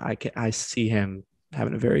Myers, I see him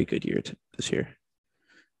having a very good year this year.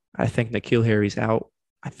 I think N'Keal Harry's out.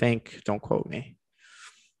 I think, don't quote me.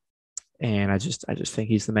 And I just think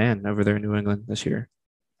he's the man over there in New England this year.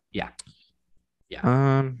 Yeah.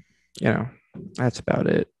 Yeah. That's about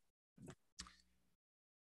it.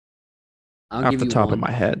 Off the top of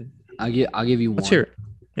my head. I'll give you one. Let's hear it.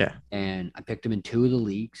 Yeah. And I picked him in 2 of the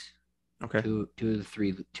leagues. Okay. Two of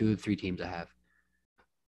the three teams I have.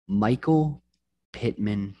 Michael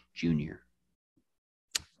Pittman Jr.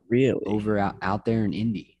 Really? Over out there in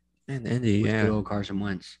Indy. In Indy, with yeah. good old Carson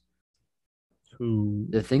Wentz. Who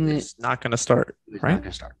the thing is not going to start, right? Not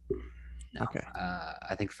going to start. No. Okay.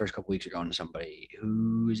 I think the first couple weeks are going to somebody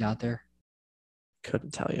who's out there.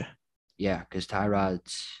 Couldn't tell you. Yeah, because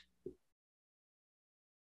Tyrod's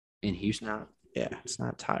in Houston. No, yeah, it's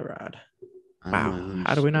not Tyrod. Wow,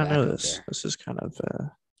 how do we not know this? There. This is kind of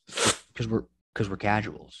because we're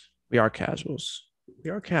casuals. We are casuals.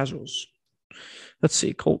 Let's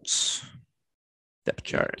see, Colts depth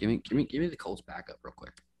chart. Give me the Colts backup real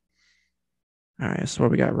quick. All right, so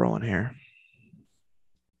what we got rolling here?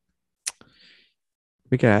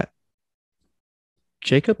 We got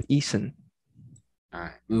Jacob Eason. All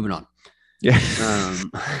right, moving on. Yeah.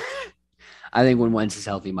 I think when Wentz is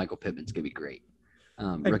healthy, Michael Pittman's gonna be great.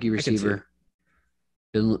 Rookie receiver.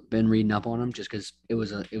 Been reading up on him just because it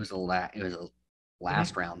was a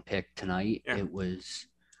last round pick tonight. Yeah. It was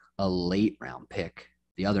a late round pick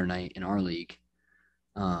the other night in our league.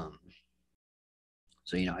 So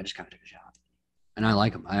I just kind of took a shot, and I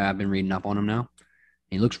like him. I've been reading up on him now.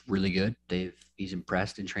 He looks really good. He's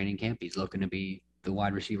impressed in training camp. He's looking to be the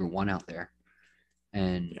wide receiver 1 out there,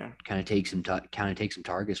 and kind of take some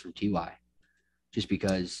targets from Ty, just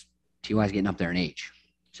because Ty's getting up there in age.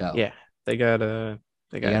 So yeah, they got Ty,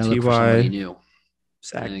 new.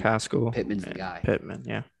 Zach Pascal, Pittman's the guy. Pittman,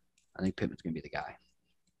 yeah. I think Pittman's gonna be the guy.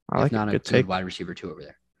 If not a good wide receiver 2 over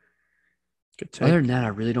there. Good take. Other than that, I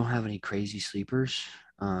really don't have any crazy sleepers.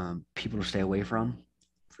 People to stay away from,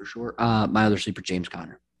 for sure. My other sleeper, James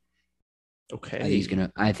Conner. Okay, he's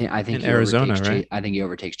gonna. I think in Arizona, right? I think he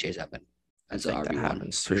overtakes Chase Edmonds as the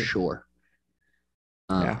RB1 for sure.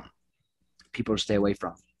 People to stay away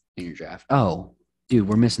from in your draft. Oh, dude,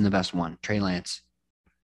 we're missing the best one, Trey Lance.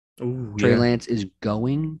 Ooh, Trey Lance is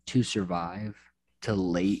going to survive to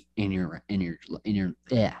late in your league.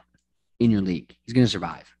 He's going to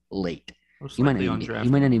survive late. He might not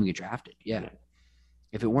even get drafted. Yeah.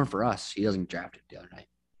 If it weren't for us, he doesn't get drafted the other night.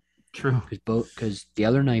 True. Because the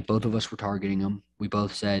other night, both of us were targeting him. We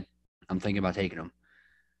both said, I'm thinking about taking him.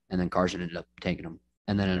 And then Carson ended up taking him.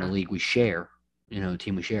 And then in a league we share, a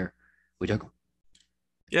team we share, we took him.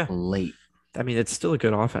 Yeah. Late. I mean, it's still a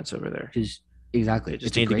good offense over there. Exactly. They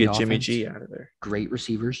just need to get Jimmy G out of there. Great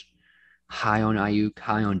receivers. High on Ayuk,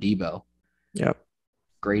 high on Debo. Yep.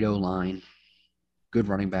 Great O-line. Good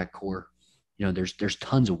running back core. There's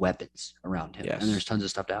tons of weapons around him. Yes. And there's tons of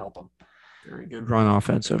stuff to help him. Very good run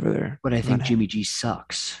offense over there. But I think Jimmy G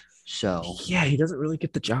sucks. So yeah, he doesn't really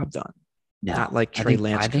get the job done. No. Not like Trey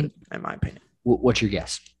Lance could, in my opinion. What's your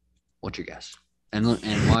guess? And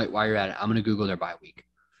while you're at it, I'm going to Google their bye week.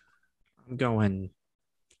 I'm going,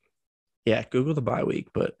 Google the bye week.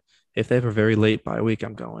 But if they have a very late bye week,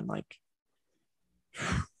 I'm going like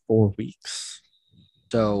 4 weeks.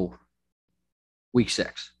 So week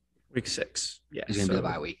 6. Week 6, yeah. It's going to be the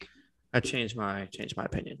bye week. I changed my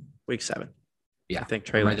opinion. Week 7. Yeah. I think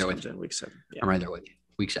Trey Lance comes in week 7. Yeah. I'm right there with you.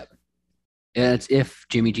 Week 7. Yeah, it's if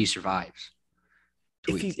Jimmy G survives.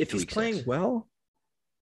 If he's playing well,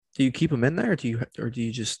 do you keep him in there, or do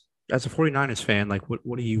you just, as a 49ers fan, like what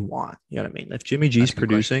do you want? You know what I mean? If Jimmy G's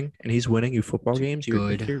producing and he's winning you football games,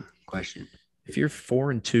 good question. If you're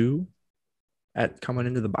 4-2 at coming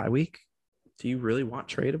into the bye week, do you really want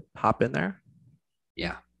Trey to hop in there?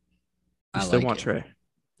 Yeah. I still want Trey.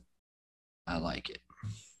 I like it.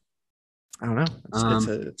 I don't know.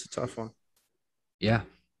 It's a tough one. Yeah.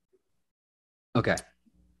 Okay.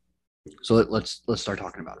 So let's start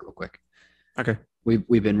talking about it real quick. Okay.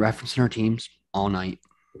 We've been referencing our teams all night.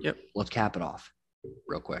 Yep. Let's cap it off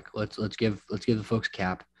real quick. Let's give the folks a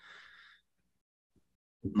cap.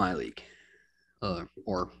 My league, or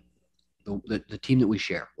the team that we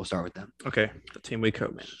share. We'll start with them. Okay. The team we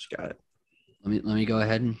co-manage. Got it. Let me go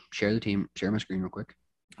ahead and share the team. Share my screen real quick.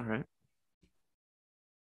 All right.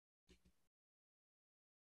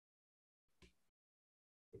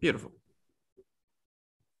 Beautiful.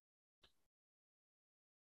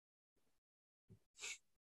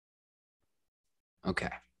 Okay.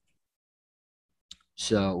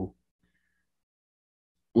 So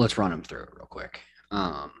let's run them through it real quick.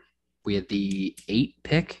 We had the 8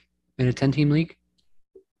 pick in a 10-team league.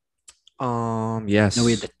 Yes. No,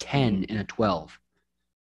 we had the 10 in a 12.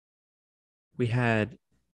 We had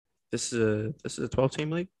this is a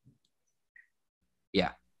 12-team league.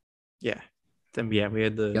 Yeah. Yeah. Then we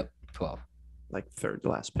had the 12. like third to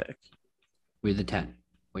last pick. We had the 10.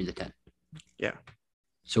 We had the 10. Yeah.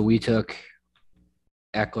 So we took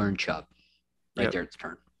Eckler and Chubb right Yep. there at the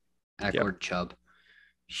turn. Eckler, Chubb,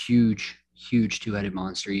 huge two-headed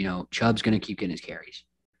monster. You know, Chubb's going to keep getting his carries.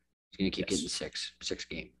 He's going to keep getting six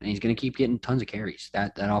game, and he's going to keep getting tons of carries.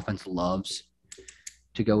 That offense loves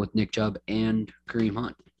to go with Nick Chubb and Kareem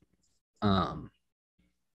Hunt.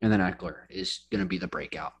 And then Eckler is going to be the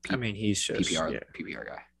breakout. He's just PPR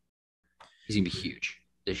guy. He's going to be huge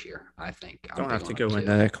this year, I think. Don't have to go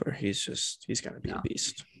into Eckler. He's going to be a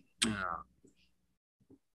beast.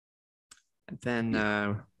 And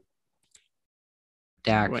then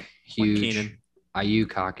Dak, huge.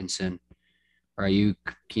 Ayuk, Hawkinson, or Ayuk,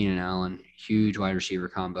 Keenan Allen, huge wide receiver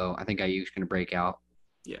combo. I think Ayuk's going to break out.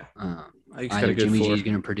 Yeah. Either Jimmy G is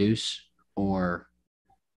going to produce, or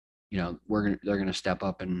they're going to step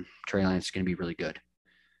up, and Trey Lance is going to be really good.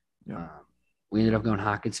 Yeah. We ended up going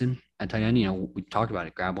Hawkinson at tight end. We talked about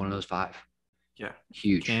it. Grab one of those 5. Yeah.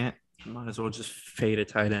 Huge. Might as well just fade a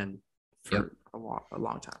tight end for a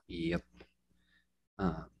long time. Yep.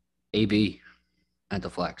 AB at the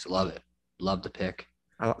flex. Love it. Love the pick.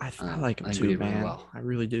 I like him too, man. Really well. I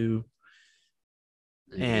really do.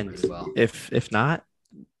 And really well. If not,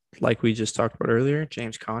 like we just talked about earlier,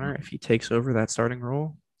 James Conner, if he takes over that starting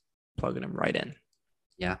role, plugging him right in.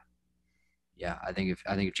 Yeah. Yeah. I think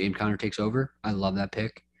if James Conner takes over, I love that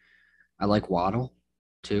pick. I like Waddle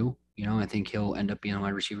too. I think he'll end up being a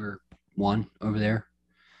wide receiver 1 over there,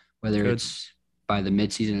 whether it's by the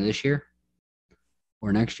midseason of this year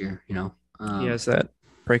or next year. He has that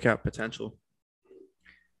breakout potential.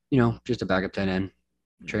 Just a backup tight end.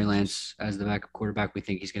 Trey Lance as the backup quarterback, we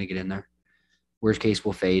think he's going to get in there. Worst case,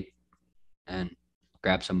 we'll fade and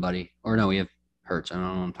grab somebody. Or no, we have Hurts. I don't know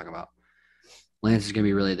what I'm talking about. Lance is going to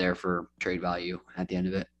be really there for trade value at the end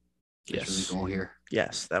of it. Yes. That's the goal here.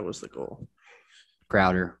 Yes, that was the goal.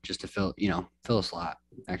 Crowder, just to fill a slot,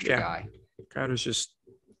 extra guy. Crowder's just,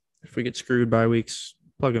 if we get screwed by weeks,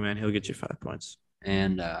 plug him in. He'll get you 5 points.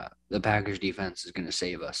 And the Packers defense is going to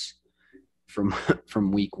save us from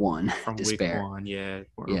week 1. From despair. Week 1, yeah.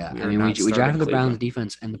 We drafted the Browns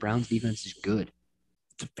defense, and the Browns defense is good.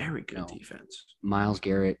 It's a very good defense. Myles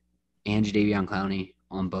Garrett and Jadeveon Clowney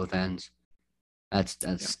on both ends. That's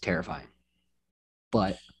terrifying.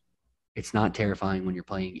 But it's not terrifying when you're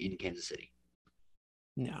playing in Kansas City.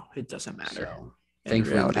 No, it doesn't matter. So,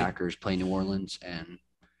 thankfully, the Packers play New Orleans, and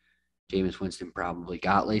Jameis Winston probably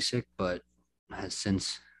got LASIK, but has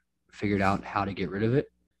since figured out how to get rid of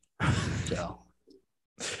it. So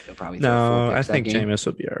he'll probably I think Jameis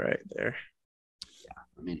will be all right there.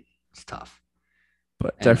 Yeah, it's tough.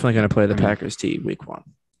 But definitely going to play the Packers team week 1.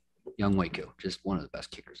 Young Waku, just one of the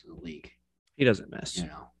best kickers in the league. He doesn't miss.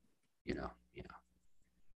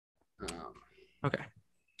 Okay.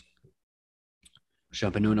 Let's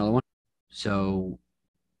jump into another one. So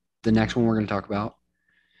the next one we're going to talk about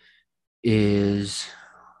is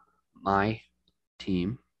my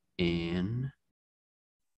team in,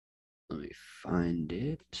 let me find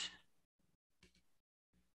it,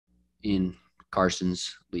 in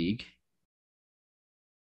Carson's league.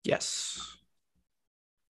 Yes.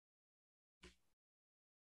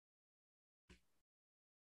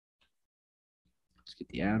 Let's get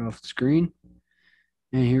the ad off the screen.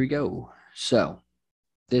 And here we go. So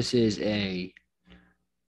this is a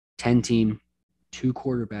 10-team,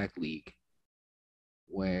 2-quarterback league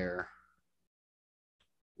where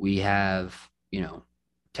we have,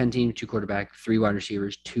 10-team, 2-quarterback, 3 wide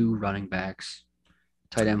receivers, 2 running backs,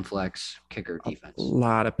 tight end flex, kicker, defense. A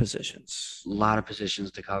lot of positions. A lot of positions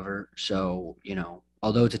to cover. So,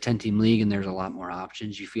 although it's a 10-team league and there's a lot more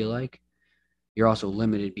options, you feel like, you're also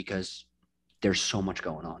limited because there's so much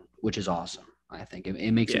going on, which is awesome. I think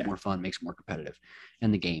it makes it more fun, makes it more competitive.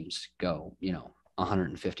 And the games go,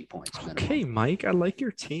 150 points. Okay, Mike, I like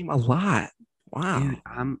your team a lot. Wow. Dude,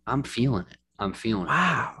 I'm feeling it.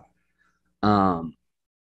 Wow.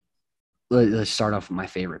 Let's start off with my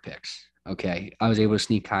favorite picks. Okay. I was able to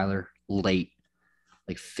sneak Kyler late,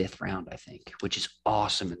 like 5th round, I think, which is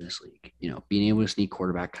awesome in this league. Being able to sneak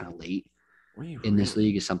quarterback kind of late in this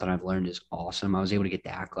league is something I've learned is awesome. I was able to get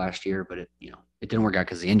Dak last year, but it didn't work out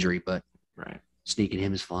because of the injury, but sneaking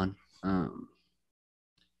him is fun. I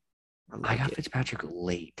got Fitzpatrick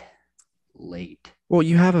late. Well,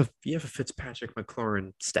 you have a Fitzpatrick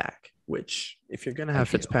McLaurin stack, which if you're gonna have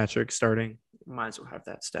Fitzpatrick starting, you might as well have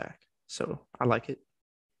that stack. So I like it.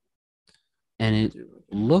 And it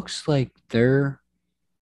looks like they're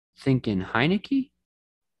thinking Heineke.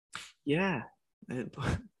 Yeah, it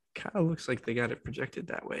kind of looks like they got it projected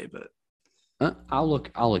that way, but I'll look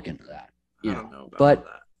into that. I don't know about but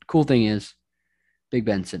that. Cool thing is, Big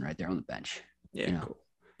Ben's sitting right there on the bench. Yeah, cool.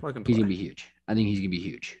 Plug and he's play. gonna be huge. I think he's gonna be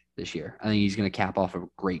huge this year. I think he's gonna cap off a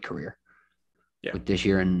great career. Yeah. With this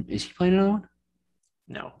year, and is he playing another one?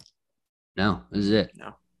 No, this is it.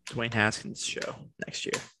 No, Dwayne Haskins show next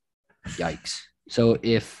year. Yikes! So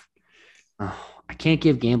if I can't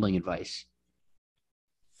give gambling advice,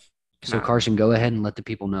 so Carson, go ahead and let the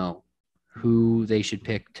people know who they should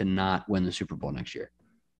pick to not win the Super Bowl next year.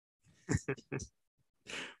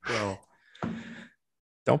 Well,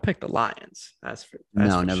 don't pick the Lions. That's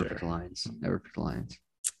never sure. Pick the Lions. Never pick the Lions.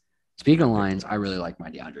 Speaking of Lions, I really like my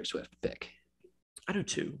DeAndre Swift pick. I do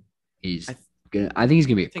too. I think he's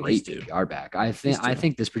gonna be a great PPR back. I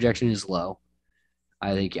think this projection is low.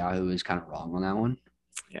 I think Yahoo is kind of wrong on that one.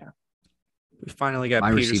 Yeah. We finally got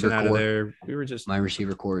my Peterson out of there. My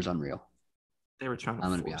receiver core is unreal. They were trying to. I'm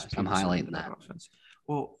gonna be honest. I'm highlighting that. Offense.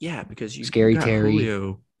 Well, yeah, because you Scary got Terry,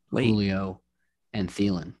 Julio, and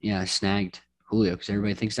Thielen. Yeah, I snagged Julio because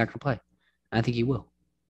everybody thinks he's not gonna play. I think he will.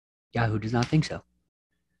 Yahoo does not think so.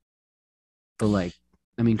 But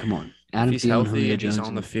come on. Adam Thielen, Julio Jones,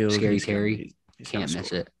 on the field. Scary Terry, can't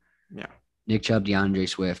miss it. Yeah. Nick Chubb, DeAndre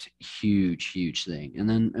Swift, huge thing. And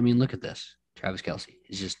then look at this. Travis Kelce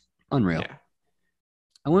is just unreal. Yeah.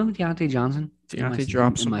 I went with Deontay Johnson. Deontay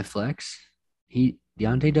drops in my flex.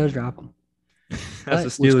 Deontay does drop him. As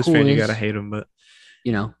a Steelers fan, you gotta hate him, but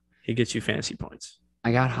he gets you fantasy points.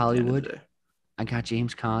 I got Hollywood. I got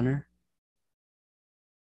James Conner.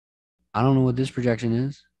 I don't know what this projection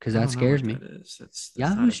is because that scares me.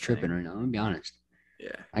 Yahoo's tripping right now. I'm gonna be honest.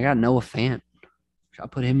 Yeah. I got Noah Fant. I'll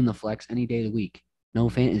put him in the flex any day of the week. Noah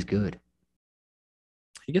Fant is good.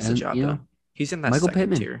 He gets the job done. He's in that Michael second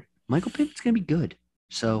Pittman. tier. Michael Pittman's gonna be good.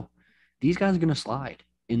 So these guys are gonna slide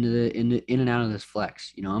in and out of this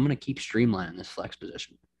flex. I'm gonna keep streamlining this flex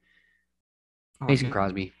position. Mason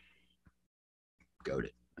Crosby,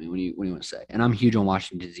 goated. I mean, what do you want to say? And I'm huge on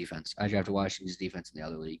Washington's defense. I drafted Washington's defense in the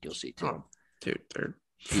other league. You'll see too. Oh, dude, they're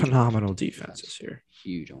phenomenal defense this year.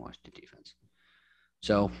 Huge on Washington defense.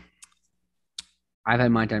 So I've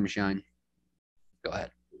had my time to shine. Go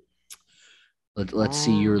ahead. Let's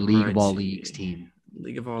see your League of All Leagues team.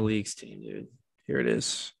 League of All Leagues team, dude. Here it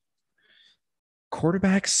is.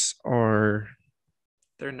 Quarterbacks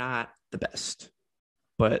they're not the best,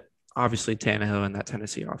 but obviously Tannehill and that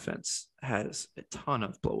Tennessee offense has a ton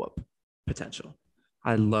of blow-up potential.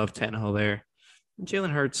 I love Tannehill there.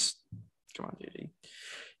 Jalen Hurts, come on, dude.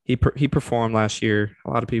 He performed last year. A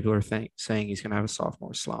lot of people are saying he's going to have a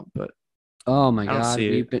sophomore slump, but oh my God,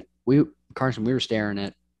 Carson, we were staring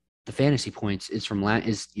at the fantasy points. Is from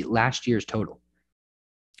last year's total.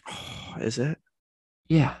 Oh, is it?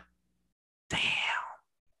 Yeah. Damn.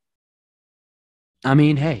 I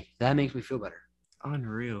mean, hey, that makes me feel better.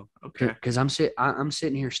 Unreal. Okay. Because I'm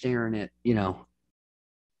sitting here staring at,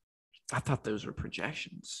 I thought those were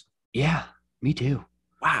projections. Yeah, me too.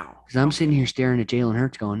 Wow. Because I'm sitting here staring at Jalen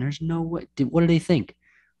Hurts going, there's no way. What do they think?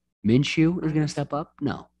 Minshew is going to step up?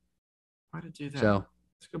 No. Why did you do that? So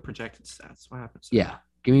let's go projected stats. What happens? Yeah.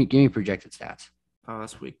 Give me projected stats. Oh,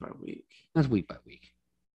 that's week by week. That's week by week.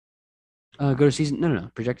 Go to season. No.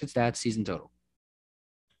 Projected stats, season total.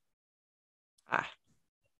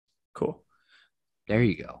 Cool. There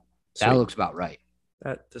you go. Sweet. That looks about right.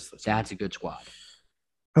 That's a good squad.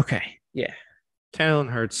 Okay. Yeah. Tannehill and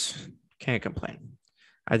Hurts, can't complain.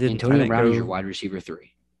 Antonio Brown is your wide receiver 3.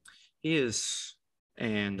 He is.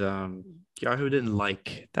 And Yahoo didn't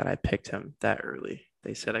like that I picked him that early.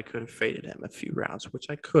 They said I could have faded him a few rounds, which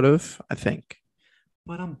I could have, I think.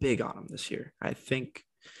 But I'm big on him this year. I think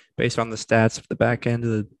based on the stats of the back end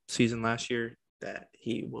of the season last year, that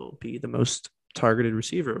he will be the most targeted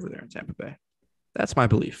receiver over there in Tampa Bay. That's my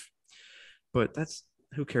belief. But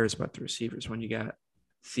who cares about the receivers when you got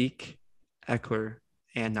Zeke, Eckler,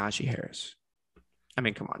 and Najee Harris? I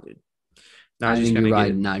mean, come on, dude. I think you're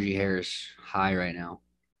riding Najee Harris high right now.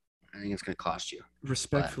 I think it's going to cost you.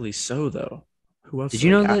 Respectfully so, though. Who else did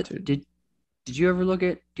you know that? Did you ever look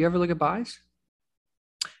at? Do you ever look at buys?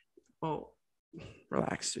 Well,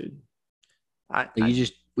 relax, dude.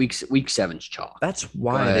 Week 7's chalk. That's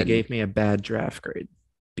why they gave me a bad draft grade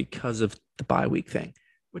because of the bye week thing.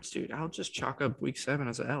 Which, dude, I'll just chalk up week 7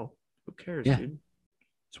 as an L. Who cares, dude?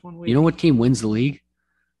 It's 1 week. You know what team wins the league?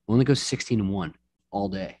 One that goes 16-1 all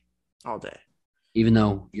day. All day. Even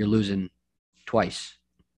though you're losing twice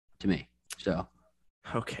to me. So.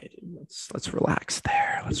 Okay, dude. Let's relax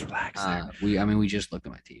there. Let's relax there. We just looked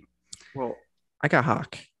at my team. Well, I got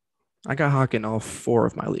Hawk. I got Hawk in all 4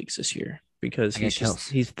 of my leagues this year because I got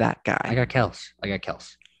he's that I guy. got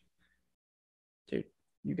Kels. Dude,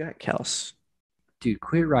 you got Kels. Dude,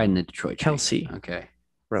 quit riding the Detroit train. Kelsey. Okay.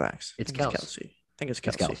 Relax. It's Kelsey. Kels. I think it's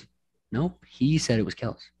It's Kelsey. Kels. Nope. He said it was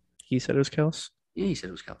Kels. He said it was Kels. Yeah, he said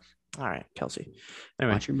it was Kels. All right, Kelsey.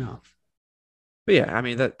 Anyway, Watch your mouth. but yeah, I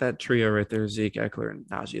mean that trio right there, Zeke, Eckler, and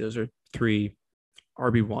Najee, those are 3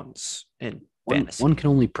 RB1s in fantasy. One can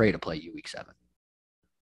only pray to play you week 7.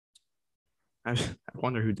 I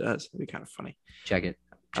wonder who does. It'd be kind of funny. Check it.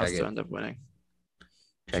 I'll still end up winning.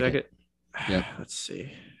 Check it. Yep. Let's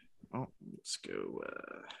see. Oh, let's go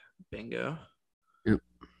bingo. Yep.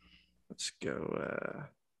 Let's go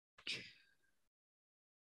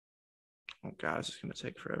oh god, this is gonna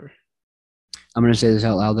take forever. I'm gonna say this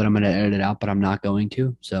out loud that I'm gonna edit it out, but I'm not going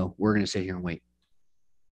to. So we're gonna sit here and wait.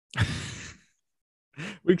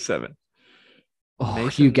 Week 7. Oh,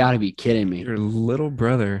 Nathan, you gotta be kidding me. Your little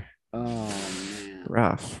brother. Oh man.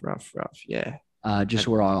 Rough. Yeah. Just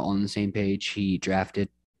so we're all on the same page. He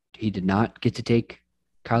did not get to take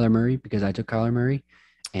Kyler Murray because I took Kyler Murray.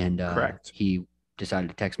 And correct. He decided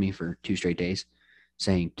to text me for 2 straight days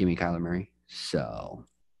saying, give me Kyler Murray. So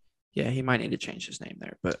yeah, he might need to change his name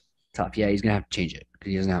there, but tough. Yeah, he's gonna have to change it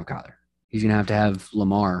because he doesn't have Kyler. He's gonna have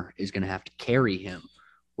Lamar is gonna have to carry him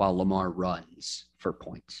while Lamar runs for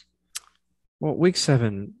points. Well, week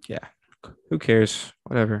 7, yeah. Who cares?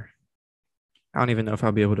 Whatever. I don't even know if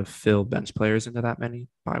I'll be able to fill bench players into that many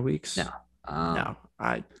bye weeks. No. No.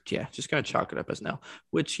 Just gonna chalk it up as no.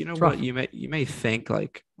 Which you know it's what rough. you may think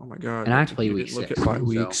like, oh my god, and I have to play week look 6. At bye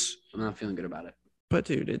weeks. I'm not feeling good about it. But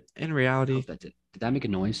dude, in reality, did that make a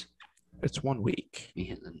noise? It's 1 week. Me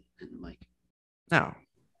hitting the mic. No.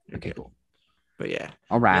 Okay, cool. But yeah.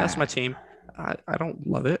 All right. Yeah, that's my team. I don't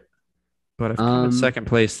love it, but I've come in second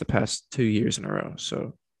place the past 2 years in a row.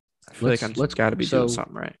 So I feel like I'm got to be doing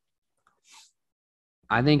something right.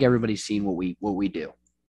 I think everybody's seen what we do,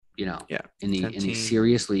 you know, in these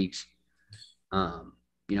serious leagues. You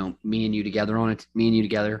know, me and you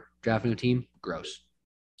together drafting a team, gross.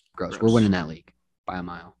 We're winning that league by a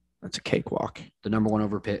mile. That's a cakewalk. The number one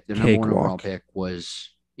overall pick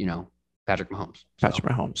was, you know, Patrick Mahomes. Patrick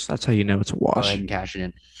Mahomes. That's how you know it's a wash. Go ahead and cash it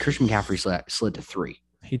in. Christian McCaffrey slid to 3.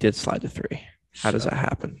 He did slide to 3. How does that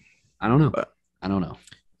happen? I don't know. But I don't know.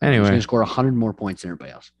 Anyway, he's going to score 100 more points than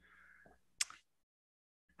everybody else.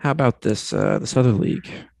 How about this other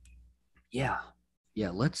league? Yeah.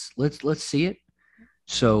 Let's see it.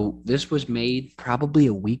 So this was made probably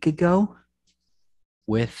a week ago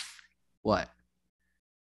with what?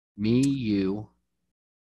 Me, you,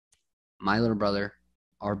 my little brother,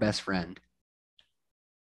 our best friend,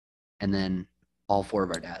 and then all 4 of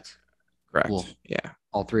our dads. Correct. Well, yeah.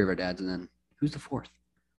 All 3 of our dads, and then who's the 4th?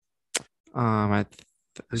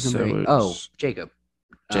 Who's number 8? Jacob.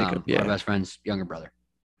 Jacob, our best friend's younger brother.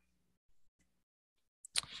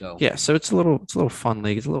 So yeah, so it's a little fun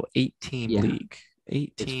league. It's a little 8-team league.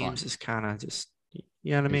 8 teams is kind of just,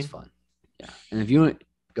 you know what I mean? It's fun. Yeah. And if you want,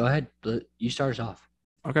 go ahead. You start us off.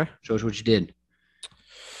 Okay. Show us what you did.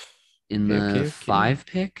 In the 5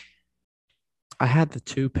 pick? I had the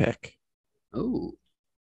 2 pick. Oh.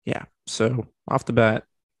 Yeah. So off the bat,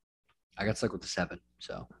 I got stuck with the 7.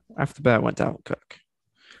 So off the bat, went Dalvin Cook.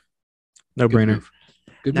 No brainer.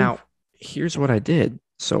 Good now, move. Here's what I did.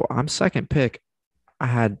 So I'm second pick. I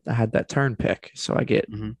had that turn pick. So I get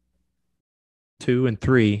 2 and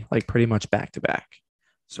 3, like pretty much back to back.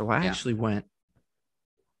 So I actually went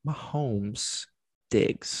Mahomes,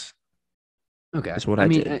 Diggs. Okay. That's what I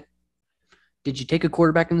did. Did you take a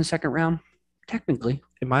quarterback in the 2nd round? Technically.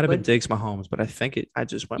 It might have been Diggs, Mahomes, but I think I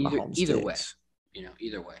just went Mahomes. Either Diggs. way. You know,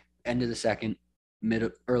 either way. End of the 2nd,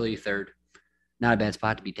 early 3rd. Not a bad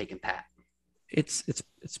spot to be taking Pat. It's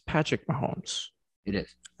Patrick Mahomes. It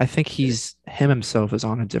is. I think him himself is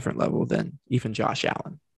on a different level than even Josh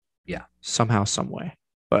Allen. Yeah. Somehow, some way.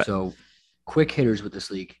 But so quick hitters with this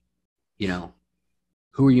league, you know,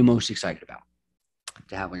 who are you most excited about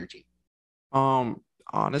to have on your team? Honestly,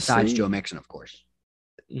 besides Joe Mixon, of course.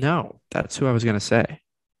 No, that's who I was gonna say.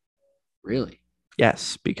 Really?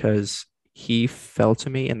 Yes, because he fell to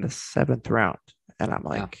me in the 7th round, and I'm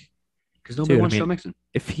like, because nobody wants Joe Mixon.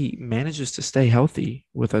 If he manages to stay healthy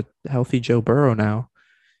with a healthy Joe Burrow now,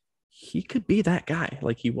 he could be that guy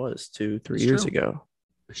like he was 2-3 years ago.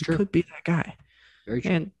 It's true. He could be that guy. Very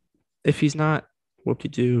true. And if he's not,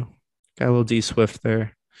 whoop-de-doo. Got a little D Swift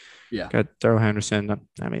there. Yeah. Got Darrell Henderson.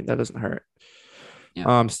 I mean, that doesn't hurt.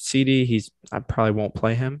 Yeah. CD, I probably won't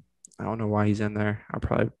play him. I don't know why he's in there. I'll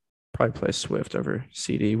probably play Swift over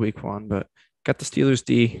CD week 1, but got the Steelers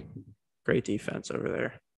D. Great defense over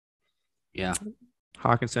there. Yeah.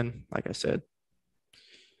 Hawkinson, like I said.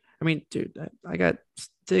 I mean, dude, I got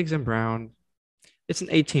Diggs and Brown. It's an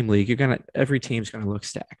 8-team league. Every team's gonna look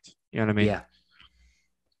stacked. You know what I mean? Yeah.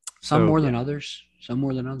 Some So more yeah, than others. Some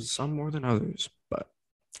more than others. some more than others, but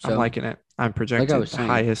I'm So, liking it. I'm like I projected was the saying,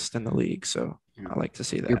 highest in the league, so you know, I like to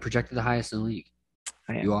see you're that. projected the highest in the league.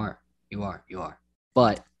 I am. You are. You are. You are.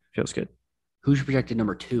 But Feels good. who's projected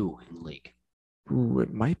number 2 in the league? Ooh,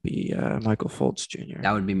 it might be Michael Fultz Jr.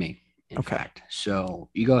 That would be me, in Okay. fact. So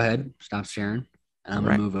you go ahead, stop sharing, and I'm All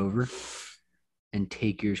right. gonna move over and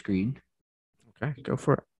take your screen. Okay, go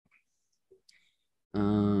for it.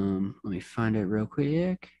 Let me find it real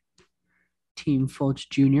quick. Team Fultz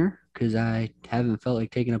Jr. because I haven't felt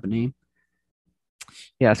like taking up a name.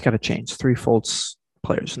 Yeah, it's got to change. 3 Fultz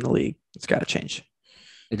players in the league. It's got to change.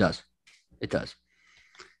 It does. It does.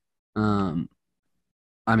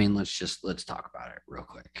 I mean, let's talk about it real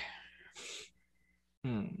quick.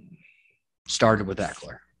 Started with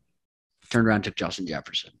Eckler. Turned around, took Justin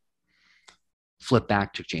Jefferson. Flipped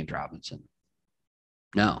back, took James Robinson.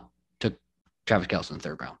 No, took Travis Kelce in the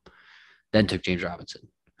 3rd round. Then took James Robinson,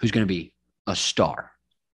 who's going to be a star.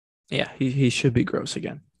 Yeah, he should be gross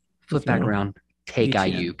again. Flip back around, take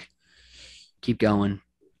ETN. Ayuk. Keep going.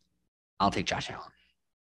 I'll take Josh Allen.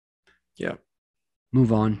 Yeah.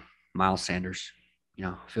 Move on. Miles Sanders. You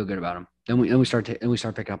know, feel good about him. Then we start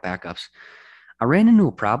picking up backups. I ran into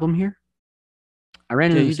a problem here. I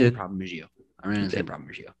ran into the same problem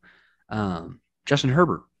as you. Justin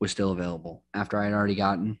Herbert was still available after I had already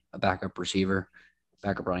gotten a backup receiver,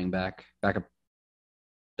 backup running back, backup.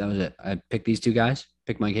 That was it. I picked these 2 guys,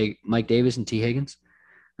 picked Mike Davis and T. Higgins.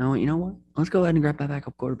 And I went, you know what? Let's go ahead and grab my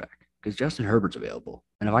backup quarterback because Justin Herbert's available.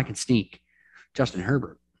 And if I can sneak Justin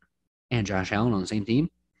Herbert and Josh Allen on the same team,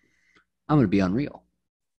 I'm going to be unreal.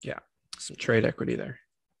 Yeah. Some trade equity there.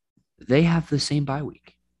 They have the same bye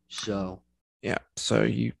week. So yeah, so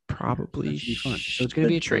you probably should be fun. So it's going to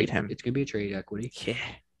be a trade. Him. It's going to be a trade equity. Yeah.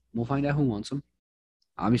 We'll find out who wants him.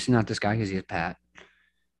 Obviously not this guy because he has Pat.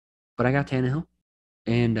 But I got Tannehill.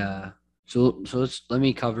 And so let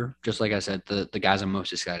me cover, just like I said, the guys I'm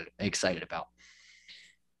most excited about.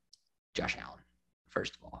 Josh Allen,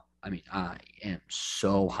 first of all. I mean, I am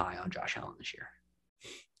so high on Josh Allen this year.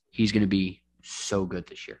 He's going to be so good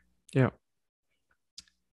this year. Yeah.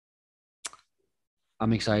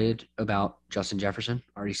 I'm excited about Justin Jefferson.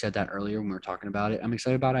 I already said that earlier when we were talking about it. I'm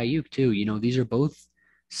excited about Ayuk too. You know, these are both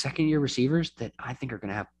second-year receivers that I think are going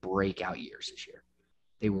to have breakout years this year.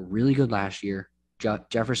 They were really good last year.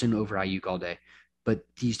 Jefferson over Ayuk all day. But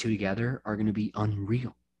these 2 together are going to be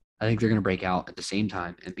unreal. I think they're going to break out at the same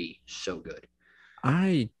time and be so good.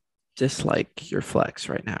 I dislike your flex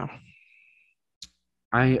right now.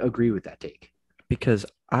 I agree with that take. Because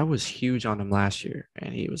I was huge on him last year,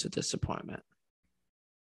 and he was a disappointment.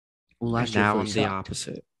 Well, last year now Philly I'm sucked. the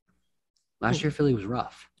opposite. Last year Philly was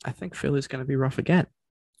rough. I think Philly's going to be rough again.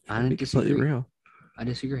 I disagree. Real. I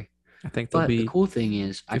disagree. I think but the cool thing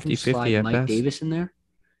is I can slide Mike Davis in there,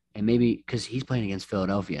 and maybe because he's playing against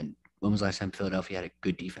Philadelphia. And when was the last time Philadelphia had a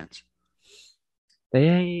good defense?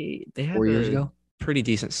 They had 4 years ago. Pretty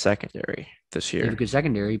decent secondary this year. They have a good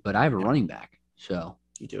secondary, but I have a running back. So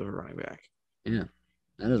you do have a running back. Yeah,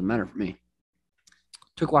 that doesn't matter for me.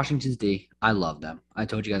 Took Washington's D. I love them. I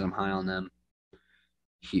told you guys I'm high on them.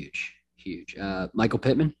 Huge. Michael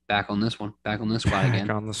Pittman back on this one. Back on this squad again.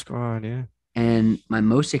 Back on the squad, yeah. And my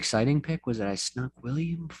most exciting pick was that I snuck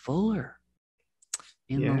William Fuller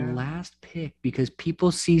in the last pick because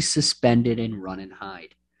people see suspended and run and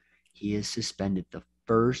hide. He is suspended the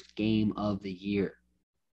first game of the year.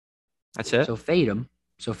 That's it? So fade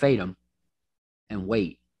him and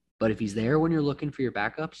wait. But if he's there when you're looking for your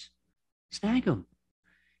backups, snag him.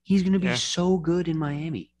 He's going to be so good in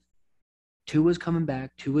Miami. Tua's coming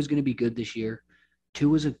back. Tua's going to be good this year.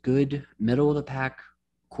 Tua's a good middle-of-the-pack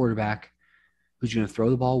quarterback who's going to throw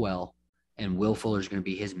the ball well, and Will Fuller's going to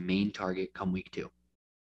be his main target come week 2.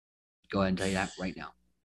 Go ahead and tell you that right now.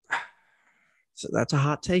 So that's a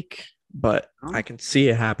hot take, but I can see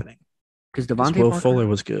it happening. Because Devontae Will Fuller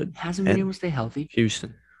was good. Hasn't been able to stay healthy.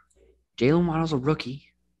 Houston. Jalen Waddle's a rookie,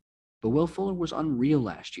 but Will Fuller was unreal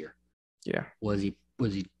last year. Yeah. Was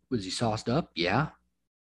he sauced up? Yeah.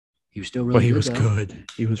 He was still really good. But he was good.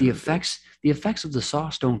 He was the effects of the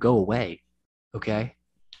sauce don't go away. Okay?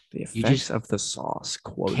 The effects of the sauce,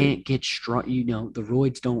 quote. Can't get strong. You know, the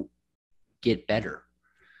roids don't get better.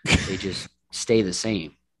 They just stay the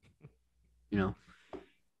same. You know?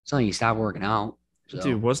 It's not like you stop working out. So.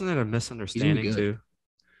 Dude, wasn't it a misunderstanding too?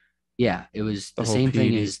 Yeah, it was the same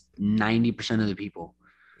thing as 90% of the people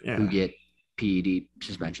who get PED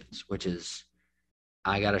suspensions, which is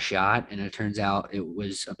I got a shot and it turns out it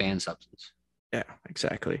was a banned substance. Yeah,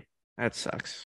 exactly. That sucks.